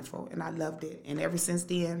was wonderful, and I loved it. And ever since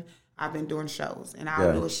then, I've been doing shows, and I'll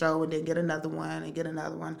Yeah. do a show and then get another one and get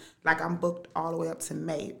another one. Like I'm booked all the way up to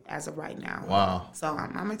May as of right now. Wow. So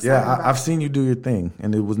I'm excited. Yeah, about I've it. seen you do your thing,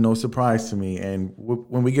 and it was no surprise to me. And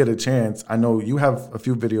when we get a chance, I know you have a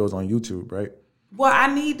few videos on YouTube, right? Well,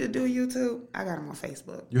 I need to do YouTube. I got them on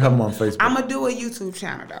Facebook. You have them on Facebook. I'm gonna do a YouTube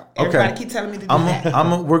channel though. Everybody keep telling me to do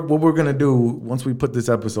that. What we're gonna do once we put this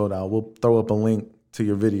episode out, we'll throw up a link to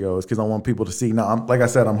your videos because I want people to see. Now, like I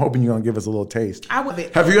said, I'm hoping you're gonna give us a little taste. I would.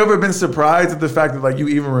 Have you ever been surprised at the fact that like you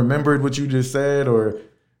even remembered what you just said, or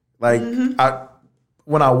like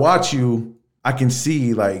when I watch you, I can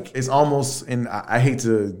see like it's almost, and I hate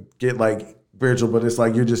to get like spiritual, but it's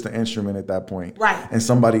like you're just an instrument at that point, Right. And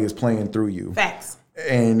somebody is playing through you. Facts.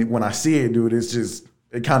 And when I see it, dude, it's just,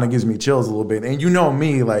 it kind of gives me chills a little bit. And you know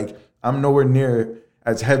me, like I'm nowhere near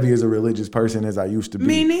as heavy as a religious person as I used to be.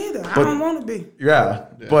 Me neither. I don't want to be. Yeah,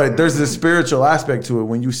 but there's this spiritual aspect to it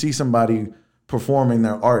when you see somebody performing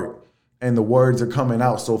their art and the words are coming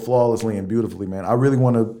out so flawlessly and beautifully, man. I really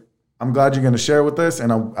want to, I'm glad you're going to share with us,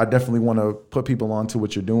 and I definitely want to put people on to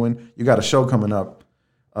what you're doing. You got a show coming up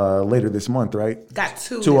later this month, right? Got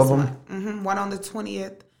two Two of this them? month. One on the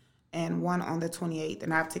 20th and one on the 28th,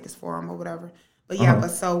 and I have tickets for them or whatever. But yeah, but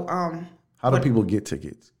so How do people get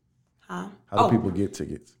tickets? huh? How do people get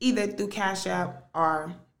tickets? Either through Cash App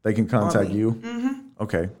or They can contact me. you?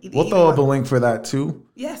 Okay. Either- We'll throw either up a one. link for that too.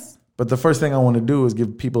 yes. But the first thing I want to do is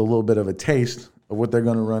give people a little bit of a taste of what they're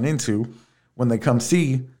going to run into when they come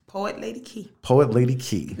see Poet Lady Key. Poet Lady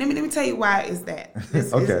Key. Let me tell you why is that.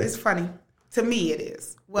 Okay. It's funny. To me, it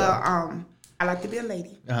is. Well, I like to be a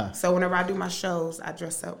lady. So whenever I do my shows, I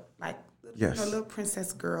dress up like Yes. a little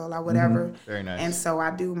princess girl or whatever. Very nice. And so I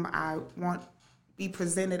want be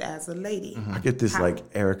presented as a lady. I get this like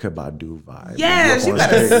Erykah Badu vibe. Yes, you on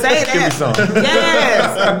better stage. say Give me that. some.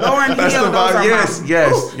 Yes, Lauryn That's Hill. the Those vibe. are Yes, my,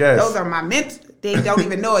 yes, yes. Those are my mentors. They don't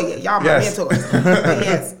even know it yet. Y'all my Yes. mentors. But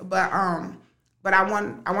yes, but I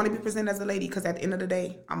want to be presented as a lady because at the end of the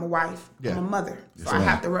day, I'm a wife. Yeah. I'm a mother, so I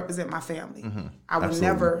have to represent my family. I would Absolutely.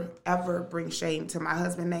 never ever bring shame to my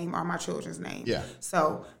husband's name or my children's name. Yeah.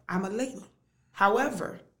 So I'm a lady.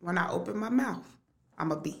 However, when I open my mouth,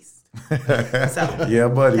 I'm a beast. So Yeah,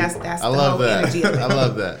 buddy. that's I the love whole that. energy of it. I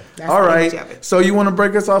love that. That's All the right. energy of it. So you want to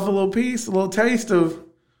break us off a little piece, a little taste of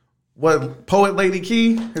what Poet Lady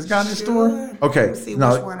Key has got in store? Sure. Okay. Let's see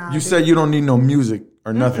Now, which one I'll you do. said you don't need no music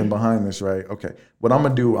or nothing behind this, right? Okay. What I'm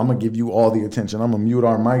going to do, I'm going to give you all the attention. I'm going to mute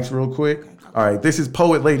our mics real quick. All right. This is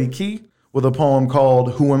Poet Lady Key with a poem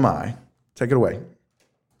called Who Am I? Take it away.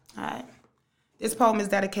 All right. This poem is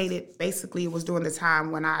dedicated, basically, it was during the time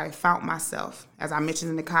when I found myself. As I mentioned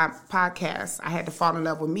in the podcast, I had to fall in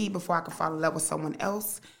love with me before I could fall in love with someone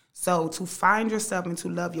else. So to find yourself and to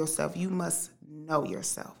love yourself, you must know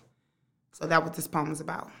yourself. So that's what this poem is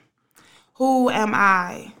about. Who am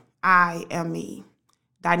I? I am me.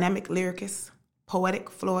 Dynamic lyricist, poetic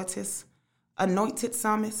flautist, anointed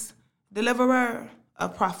psalmist, deliverer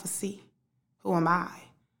of prophecy. Who am I?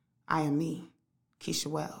 I am me, Keisha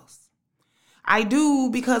Wells. I do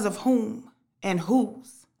because of whom and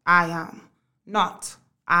whose I am, not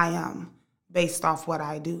I am based off what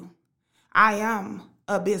I do. I am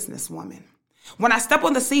a businesswoman. When I step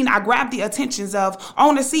on the scene, I grab the attentions of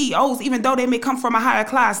owner CEOs, even though they may come from a higher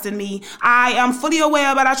class than me. I am fully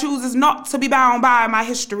aware, but I choose is not to be bound by my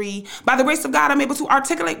history. By the grace of God, I'm able to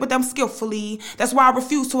articulate with them skillfully. That's why I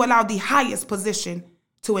refuse to allow the highest position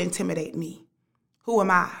to intimidate me. Who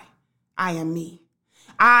am I? I am me.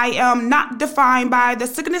 I am not defined by the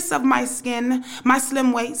sickness of my skin, my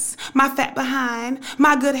slim waist, my fat behind,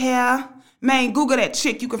 my good hair. Man, Google that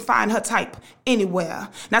chick, you can find her type anywhere.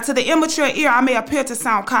 Now, to the immature ear, I may appear to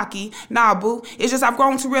sound cocky. Nah, boo. It's just I've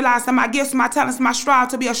grown to realize that my gifts, my talents, my strive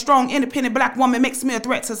to be a strong, independent black woman makes me a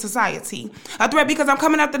threat to society. A threat because I'm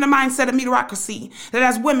coming up in the mindset of mediocrity. That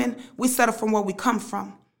as women, we settle from where we come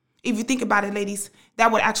from. If you think about it, ladies,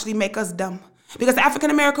 that would actually make us dumb. Because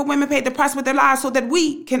African-American women paid the price with their lives so that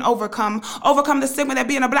we can overcome the stigma that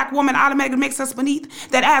being a black woman automatically makes us beneath.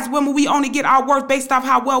 That as women, we only get our worth based off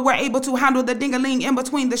how well we're able to handle the ding-a-ling in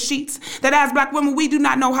between the sheets. That as black women, we do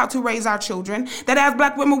not know how to raise our children. That as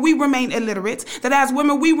black women, we remain illiterate. That as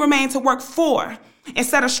women, we remain to work for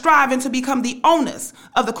instead of striving to become the owners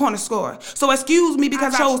of the corner store. So excuse me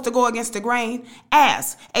because I chose to go against the grain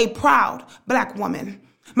as a proud black woman.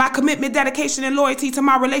 My commitment, dedication, and loyalty to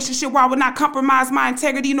my relationship where I will not compromise my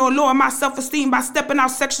integrity nor lower my self-esteem by stepping out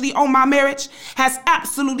sexually on my marriage has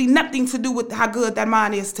absolutely nothing to do with how good that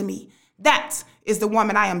mind is to me. That is the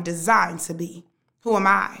woman I am designed to be. Who am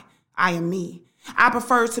I? I am me. I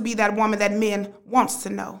prefer to be that woman that men wants to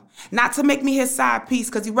know. Not to make me his side piece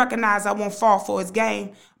because he recognizes I won't fall for his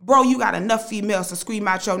game. Bro, you got enough females to scream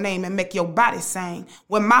out your name and make your body sing.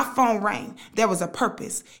 When my phone rang, there was a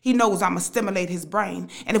purpose. He knows I'ma stimulate his brain.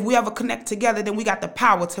 And if we ever connect together, then we got the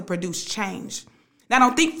power to produce change. Now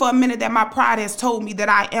don't think for a minute that my pride has told me that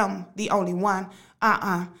I am the only one.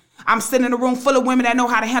 I'm sitting in a room full of women that know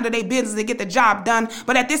how to handle their business and get the job done.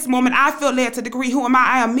 But at this moment, I feel led to degree who am I?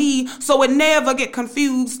 I am me. So it never get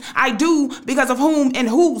confused. I do because of whom and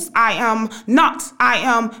whose I am. Not I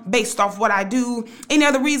am based off what I do. Any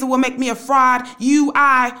other reason will make me a fraud. You,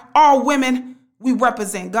 I, all women, we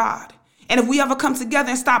represent God. And if we ever come together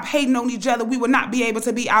and stop hating on each other, we will not be able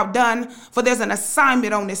to be outdone. For there's an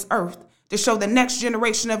assignment on this earth to show the next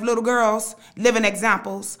generation of little girls living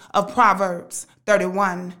examples of Proverbs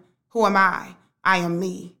 31. Who am I? I am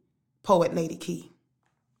me, Poet Lady Key.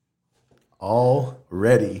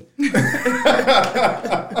 Already.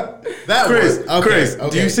 That Chris, was okay, Chris, okay.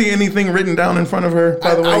 do you see anything written down in front of her,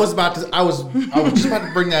 by the way? I was just about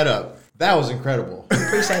to bring that up. That was incredible.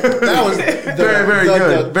 Appreciate it. That was Very, very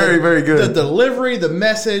good. Very, very good. The delivery, the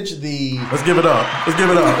message, Let's give it up. Let's give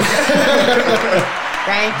it up.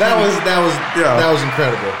 Thank you. That was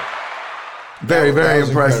incredible. Very, very was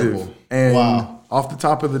impressive. incredible. And Wow. off the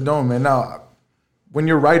top of the dome, man. Now, when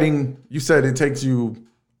you're writing, you said it takes you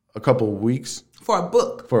a couple of weeks For a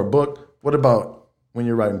book for a book. What about when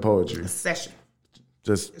you're writing poetry? session,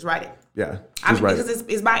 Just, just write it. yeah, I just mean, write because it.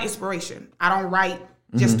 it's by inspiration. I don't write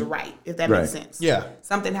just to write, if that makes Right. sense. Yeah.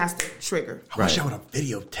 Something has to trigger. I wish I would have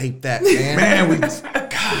videotaped that, man. Man, we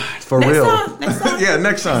for Next real. time, next time. Yeah,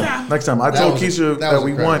 next time. Next time. I told was- Keisha that that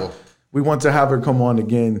was we want to have her come on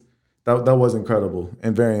again. That was incredible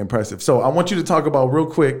and very impressive. So I want you to talk about real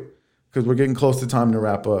quick, because we're getting close to time to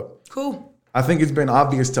wrap up. Cool. I think it's been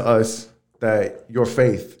obvious to us that your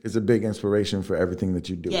faith is a big inspiration for everything that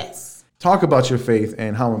you do. Yes. Talk about your faith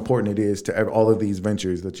and how important it is to all of these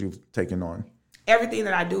ventures that you've taken on. Everything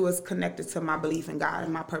that I do is connected to my belief in God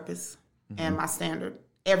and my purpose and my standard,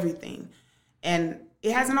 everything. And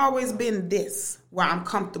it hasn't always been this, where I'm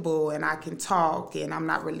comfortable and I can talk and I'm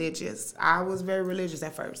not religious. I was very religious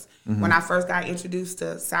at first. When I first got introduced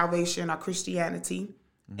to salvation or Christianity,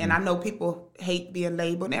 and I know people hate being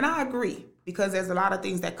labeled, and I agree, because there's a lot of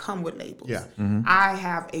things that come with labels. Yeah. I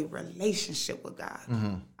have a relationship with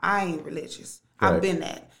God. I ain't religious. Right. I've been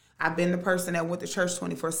that. I've been the person that went to church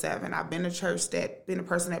 24/7. I've been the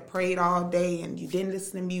person that prayed all day and you didn't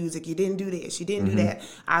listen to music. You didn't do this. You didn't do that.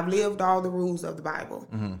 I've lived all the rules of the Bible.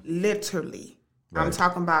 Literally. Right. I'm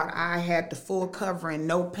talking about I had the full covering,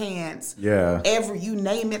 no pants. Yeah. You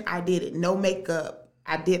name it, I did it. No makeup.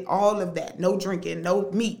 I did all of that. No drinking,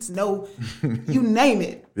 no meats, no, you name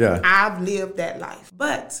it. Yeah. I've lived that life.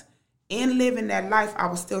 But in living that life, I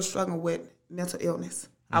was still struggling with mental illness.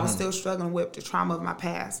 I was still struggling with the trauma of my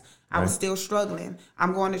past. I was still struggling.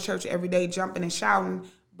 I'm going to church every day, jumping and shouting,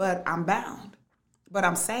 but I'm bound. But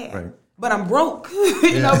I'm sad. Right. But I'm broke.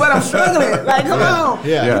 But I'm struggling. Like, come on.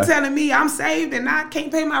 You're telling me I'm saved and I can't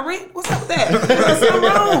pay my rent? What's up with that? There's something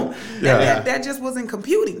wrong. That just wasn't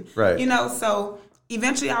computing. Right. So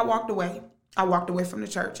eventually I walked away. I walked away from the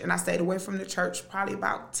church, and I stayed away from the church probably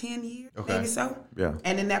about 10 years, maybe so. Yeah.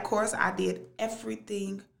 And in that course, I did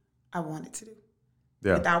everything I wanted to do.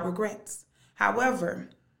 Without regrets. However,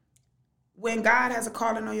 when God has a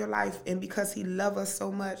calling on your life, and because he loves us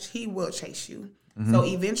so much, he will chase you. So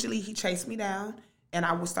eventually he chased me down, and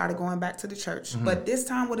I started going back to the church. But this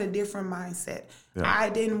time with a different mindset. I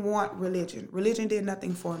didn't want religion. Religion did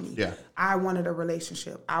nothing for me. I wanted a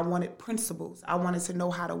relationship. I wanted principles. I wanted to know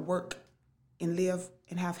how to work and live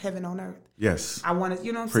and have heaven on earth. Yes. I wanted,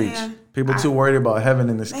 you know what I'm Preach. saying? People too worried about heaven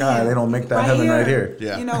in the sky. They don't make that heaven right here.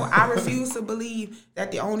 Yeah. I refuse to believe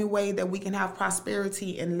that the only way that we can have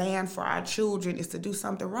prosperity and land for our children is to do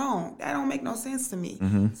something wrong. That don't make no sense to me.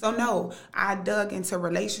 So no, I dug into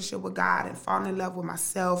relationship with God and falling in love with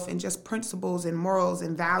myself and just principles and morals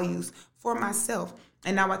and values for myself.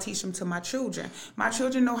 And now I teach them to my children. My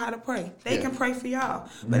children know how to pray. They can pray for y'all.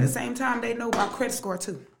 But at the same time, they know about credit score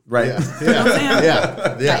too. Right. You know what I'm saying?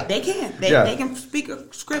 Yeah. Like, they can. They can speak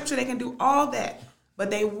a scripture. They can do all that. But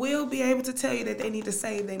they will be able to tell you that they need to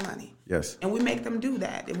save their money. Yes. And we make them do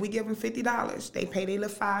that. If we give them $50, they pay their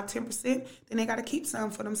little 5-10%, then they got to keep some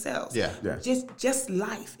for themselves. Yeah. Just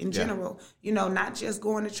life in general. Not just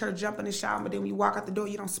going to church, jumping and shouting, but then when you walk out the door,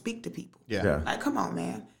 you don't speak to people. Yeah. Like, come on,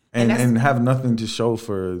 man. And have nothing to show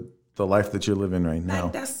for the life that you're living right now.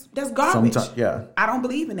 Like, that's garbage. Yeah. I don't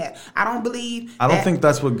believe in that. I don't think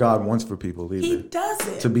that's what God wants for people either. He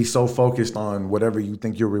doesn't. To be so focused on whatever you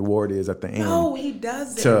think your reward is at the end. No, he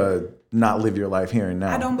doesn't. To not live your life here and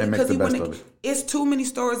now. I don't believe, and make the best because of it. It's too many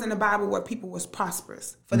stories in the Bible where people was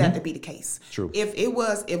prosperous for that to be the case. True.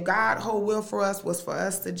 If God's whole will for us was for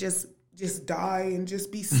us to just die and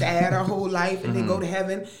just be sad our whole life and then go to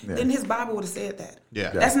heaven, then his Bible would have said that.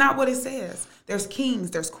 Yeah. That's not what it says. There's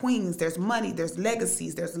kings, there's queens, there's money, there's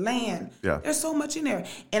legacies, there's land. Yeah. There's so much in there.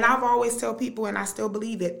 And I've always tell people, and I still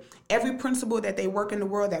believe it, every principle that they work in the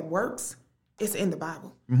world that works, it's in the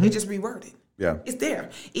Bible. They just reword it. Yeah. It's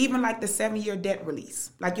there. Even like the 7-year debt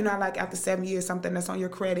release. Like, like after 7 years, something that's on your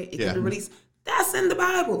credit, it can be released. That's in the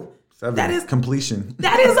Bible. 7. That is completion.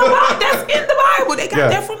 That's in the Bible. They got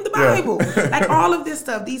that from the Bible. Like all of this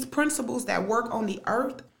stuff, these principles that work on the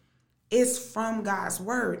earth is from God's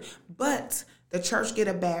word. But the church get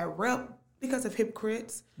a bad rep because of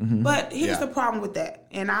hypocrites. But here's the problem with that.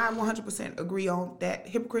 And I 100% agree on that,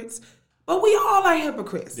 hypocrites. But we all are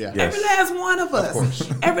hypocrites. Yeah. Every last one of us.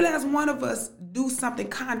 Every last one of us do something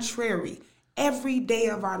contrary every day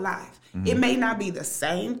of our life. It may not be the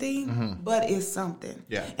same thing, but it's something.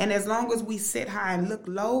 Yeah. And as long as we sit high and look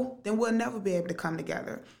low, then we'll never be able to come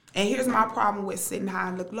together. And here's my problem with sitting high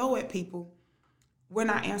and look low at people. We're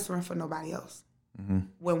not answering for nobody else.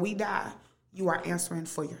 When we die, you are answering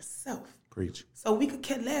for yourself. Preach. So we could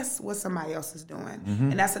care less what somebody else is doing.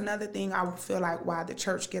 And that's another thing I feel like why the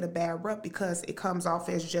church get a bad rep, because it comes off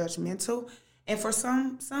as judgmental. And for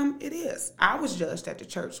some it is. I was judged at the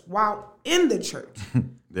church while in the church,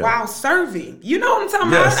 while serving. You know what I'm talking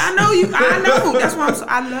about? I know you. I know. That's why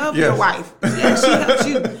I love your wife. Yeah, she helps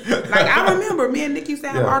you. Like, I remember me and Nick used to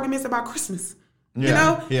have arguments about Christmas. You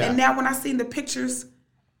know? Yeah. And now when I see the pictures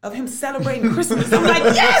of him celebrating Christmas, I'm like,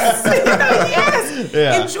 yes! Yes!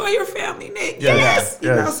 Yeah. Enjoy your family, Nick. Yeah. Yes!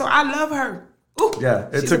 Yeah. You know, so I love her. Ooh, Yeah.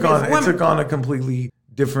 It took on a completely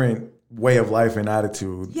different way of life and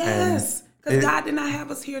attitude. Yes. Because God did not have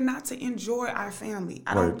us here not to enjoy our family.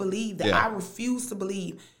 I don't believe that. Yeah. I refuse to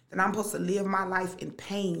believe that I'm supposed to live my life in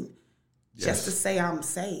pain just to say I'm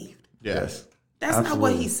saved. Yes. That's not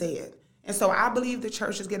what he said. And so I believe the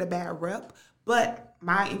churches get a bad rep. But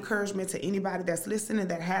my encouragement to anybody that's listening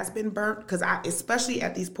that has been burnt, because especially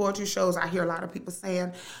at these poetry shows, I hear a lot of people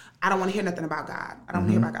saying, I don't want to hear nothing about God. I don't want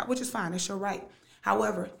to hear about God, which is fine. That's your right.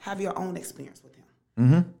 However, have your own experience with him.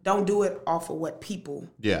 Don't do it off of what people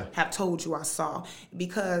have told you or saw,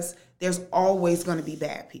 because there's always going to be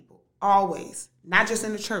bad people. Always. Not just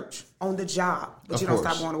in the church, on the job, but you don't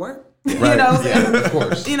stop going to work. Right. You know, Of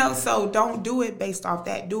course. You know, so don't do it based off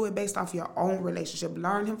that. Do it based off your own relationship.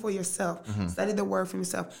 Learn him for yourself. Study the word for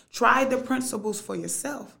yourself. Try the principles for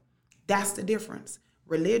yourself. That's the difference.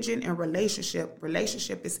 Religion and relationship.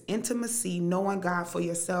 Relationship is intimacy, knowing God for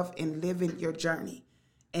yourself and living your journey.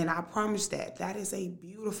 And I promise that is a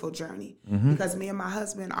beautiful journey, because me and my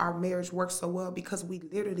husband, our marriage works so well because we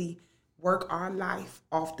literally work our life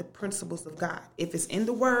off the principles of God. If it's in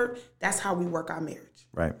the word, that's how we work our marriage.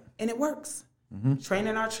 Right. And it works.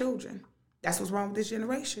 Training our children. That's what's wrong with this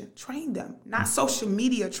generation. Train them. Not social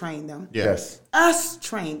media train them. Yes. Us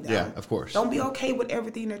train them. Yeah, of course. Don't be okay with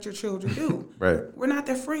everything that your children do. Right. We're not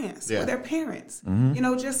their friends. Yeah. We're their parents. You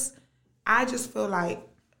know, I just feel like,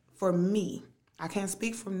 for me, I can't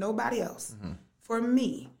speak for nobody else. For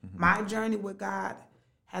me, my journey with God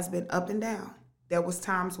has been up and down. There was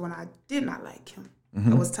times when I did not like him.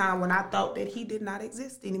 There was time when I thought that he did not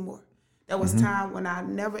exist anymore. There was time when I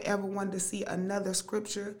never ever wanted to see another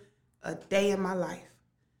scripture a day in my life.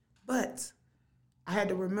 But I had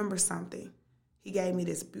to remember something. He gave me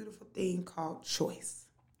this beautiful thing called choice.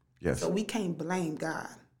 Yes. So we can't blame God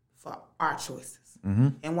for our choices.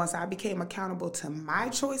 And once I became accountable to my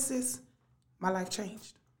choices, my life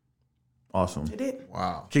changed. Awesome. It did.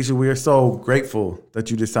 Wow. Keisha, we are so grateful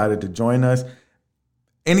that you decided to join us.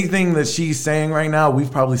 Anything that she's saying right now,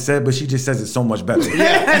 we've probably said, but she just says it so much better.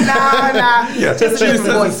 Nah. Yeah, Just a she different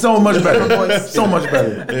says voice. it so much better. voice. So much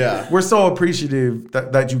better. Yeah. We're so appreciative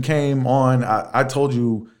that you came on. I told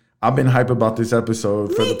you I've been hype about this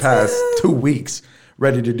episode for the past 2 weeks,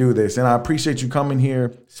 ready to do this. And I appreciate you coming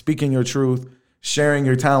here, speaking your truth, sharing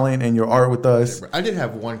your talent and your art with us. I did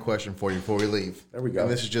have one question for you before we leave. There we go.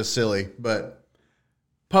 And this is just silly, but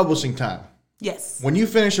publishing time. Yes. When you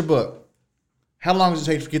finish a book, how long does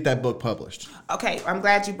it take to get that book published? Okay, I'm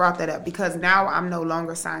glad you brought that up, because now I'm no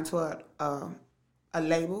longer signed to a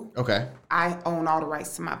label. Okay. I own all the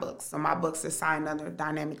rights to my books. So my books are signed under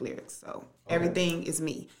Dynamic Lyrics. So everything is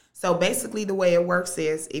me. So basically the way it works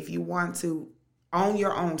is, if you want to own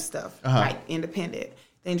your own stuff, like independent,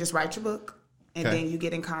 then just write your book. And then you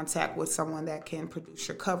get in contact with someone that can produce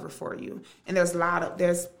your cover for you. And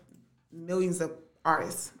there's millions of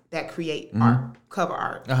artists that create art, cover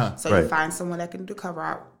art. So you find someone that can do cover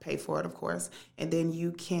art, pay for it, of course. And then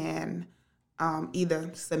you can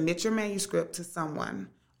either submit your manuscript to someone,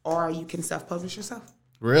 or you can self-publish yourself.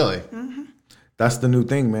 Really? That's the new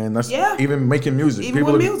thing, man. That's even making music. Even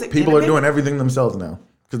with music, people are doing everything themselves now,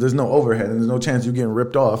 because there's no overhead and there's no chance you're getting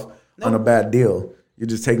ripped off on a bad deal. You're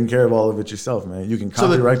just taking care of all of it yourself, man. You can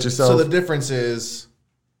copyright yourself. So the difference is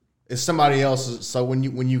somebody else's. So when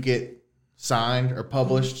you get signed or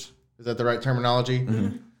published, is that the right terminology?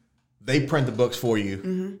 They print the books for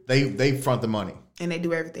you. They front the money. And they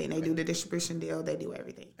do everything. They do the distribution deal. They do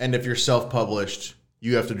everything. And if you're self-published,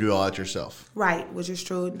 you have to do all that yourself. Right, which is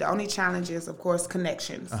true. The only challenge is, of course,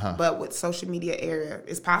 connections. But with social media area,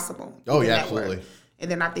 it's possible. Oh, You yeah, can network. absolutely. And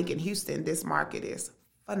then I think in Houston, this market is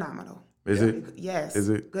phenomenal. Is it? Yes. Is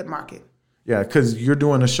it? Good market. Yeah, because you're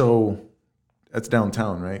doing a show that's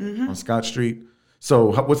downtown, right? On Scott Street.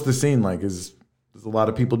 So what's the scene like? Is a lot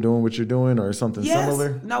of people doing what you're doing, or something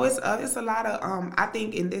similar? No, it's a lot of, I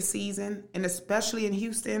think in this season, and especially in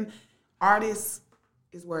Houston, artists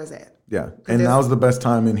is where it's at. Yeah, and now's the best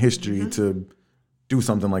time in history to do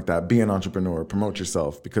something like that. Be an entrepreneur, promote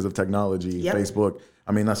yourself because of technology, Facebook.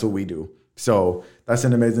 I mean, that's what we do. So that's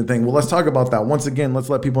an amazing thing. Well, let's talk about that. Once again, let's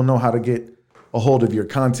let people know how to get a hold of your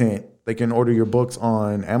content. They can order your books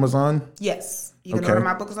on Amazon. Yes. You can order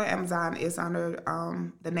my books on Amazon. It's under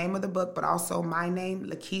the name of the book, but also my name,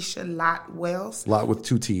 Lakeisha Lott Wells. Lot with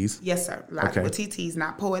 2 T's. Yes, sir. Lott with 2 T's,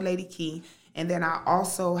 not Poet Lady Key. And then I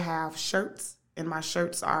also have shirts, and my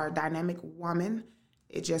shirts are Dynamic Woman.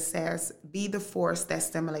 It just says, be the force that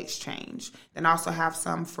stimulates change. Then I also have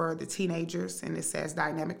some for the teenagers, and it says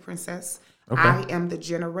Dynamic Princess. I am the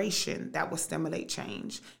generation that will stimulate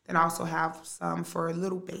change. Then I also have some for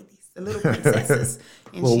little babies, the little princesses.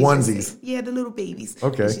 And little she just onesies. says, yeah, the little babies.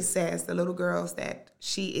 Okay. And she says, the little girls, that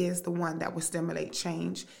she is the one that will stimulate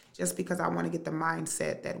change, just because I want to get the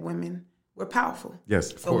mindset that women we're powerful.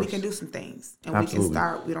 Yes, of so we course. can do some things, and Absolutely. we can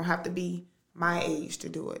start. We don't have to be my age to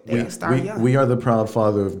do it. They can start young. We are the proud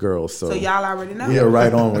father of girls, so y'all already know. we are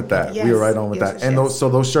right on with that. Yes, We are right on with yes, that. yes, And yes.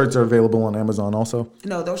 those shirts are available on Amazon also.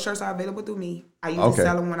 No, those shirts are available through me. I usually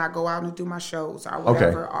sell them when I go out and do my shows or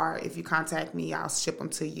whatever. Or if you contact me, I'll ship them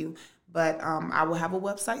to you. But I will have a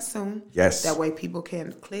website soon. Yes. That way people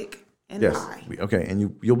can click and Yes. buy. Okay,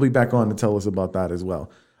 and you'll be back on to tell us about that as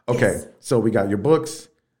well. Okay, Yes. so we got your books,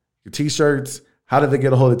 your T-shirts. How did they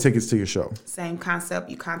get a hold of tickets to your show? Same concept.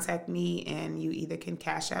 You contact me and you either can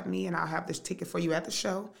Cash App me and I'll have this ticket for you at the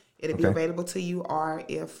show. It'll be Okay. available to you, or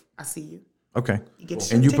if I see you. Okay. You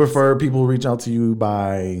get And you tickets. prefer people reach out to you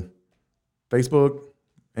by Facebook,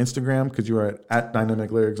 Instagram, because you are at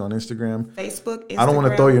Dynamic Lyrics on Instagram. Facebook, Instagram. I don't want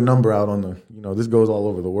to throw your number out on the, this goes all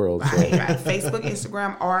over the world. So. Right. Facebook,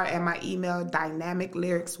 Instagram, or at my email,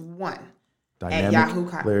 dynamiclyrics1 at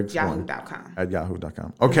yahoo.com. At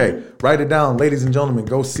yahoo.com. Okay, write it down. Ladies and gentlemen,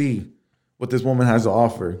 go see what this woman has to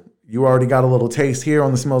offer. You already got a little taste here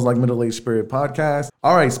on the Smells Like Middle-Aged Spirit podcast.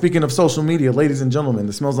 All right, speaking of social media, ladies and gentlemen,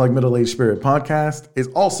 the Smells Like Middle-Aged Spirit podcast is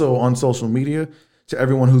also on social media. To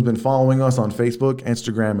everyone who's been following us on Facebook,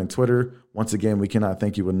 Instagram, and Twitter, once again, we cannot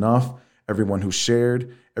thank you enough. Everyone who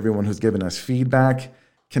shared, everyone who's given us feedback,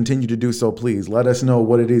 continue to do so, please. Let us know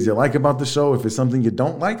what it is you like about the show. If it's something you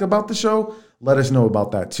don't like about the show, let us know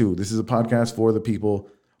about that too. This is a podcast for the people,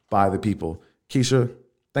 by the people. Keisha,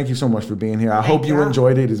 thank you so much for being here. I hope you y'all.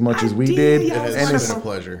 enjoyed it as much as we did. did. Y'all was And It's it's, been a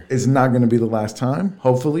pleasure. it's not going to be the last time,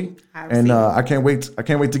 hopefully. And I can't wait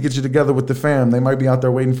to get you together with the fam. They might be out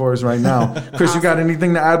there waiting for us right now. Chris, you got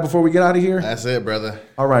anything to add before we get out of here? That's it, brother.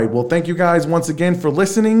 All right. Well, thank you guys once again for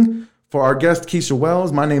listening. For our guest, Keisha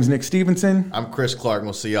Wells, my name's Nick Stevenson. I'm Chris Clark, and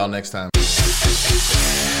we'll see y'all next time.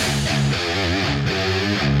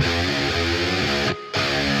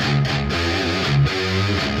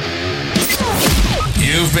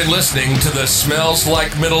 You've been listening to the Smells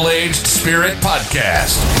Like Middle-Aged Spirit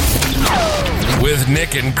podcast with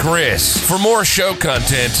Nick and Chris. For more show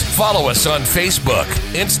content, follow us on Facebook,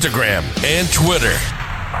 Instagram, and Twitter.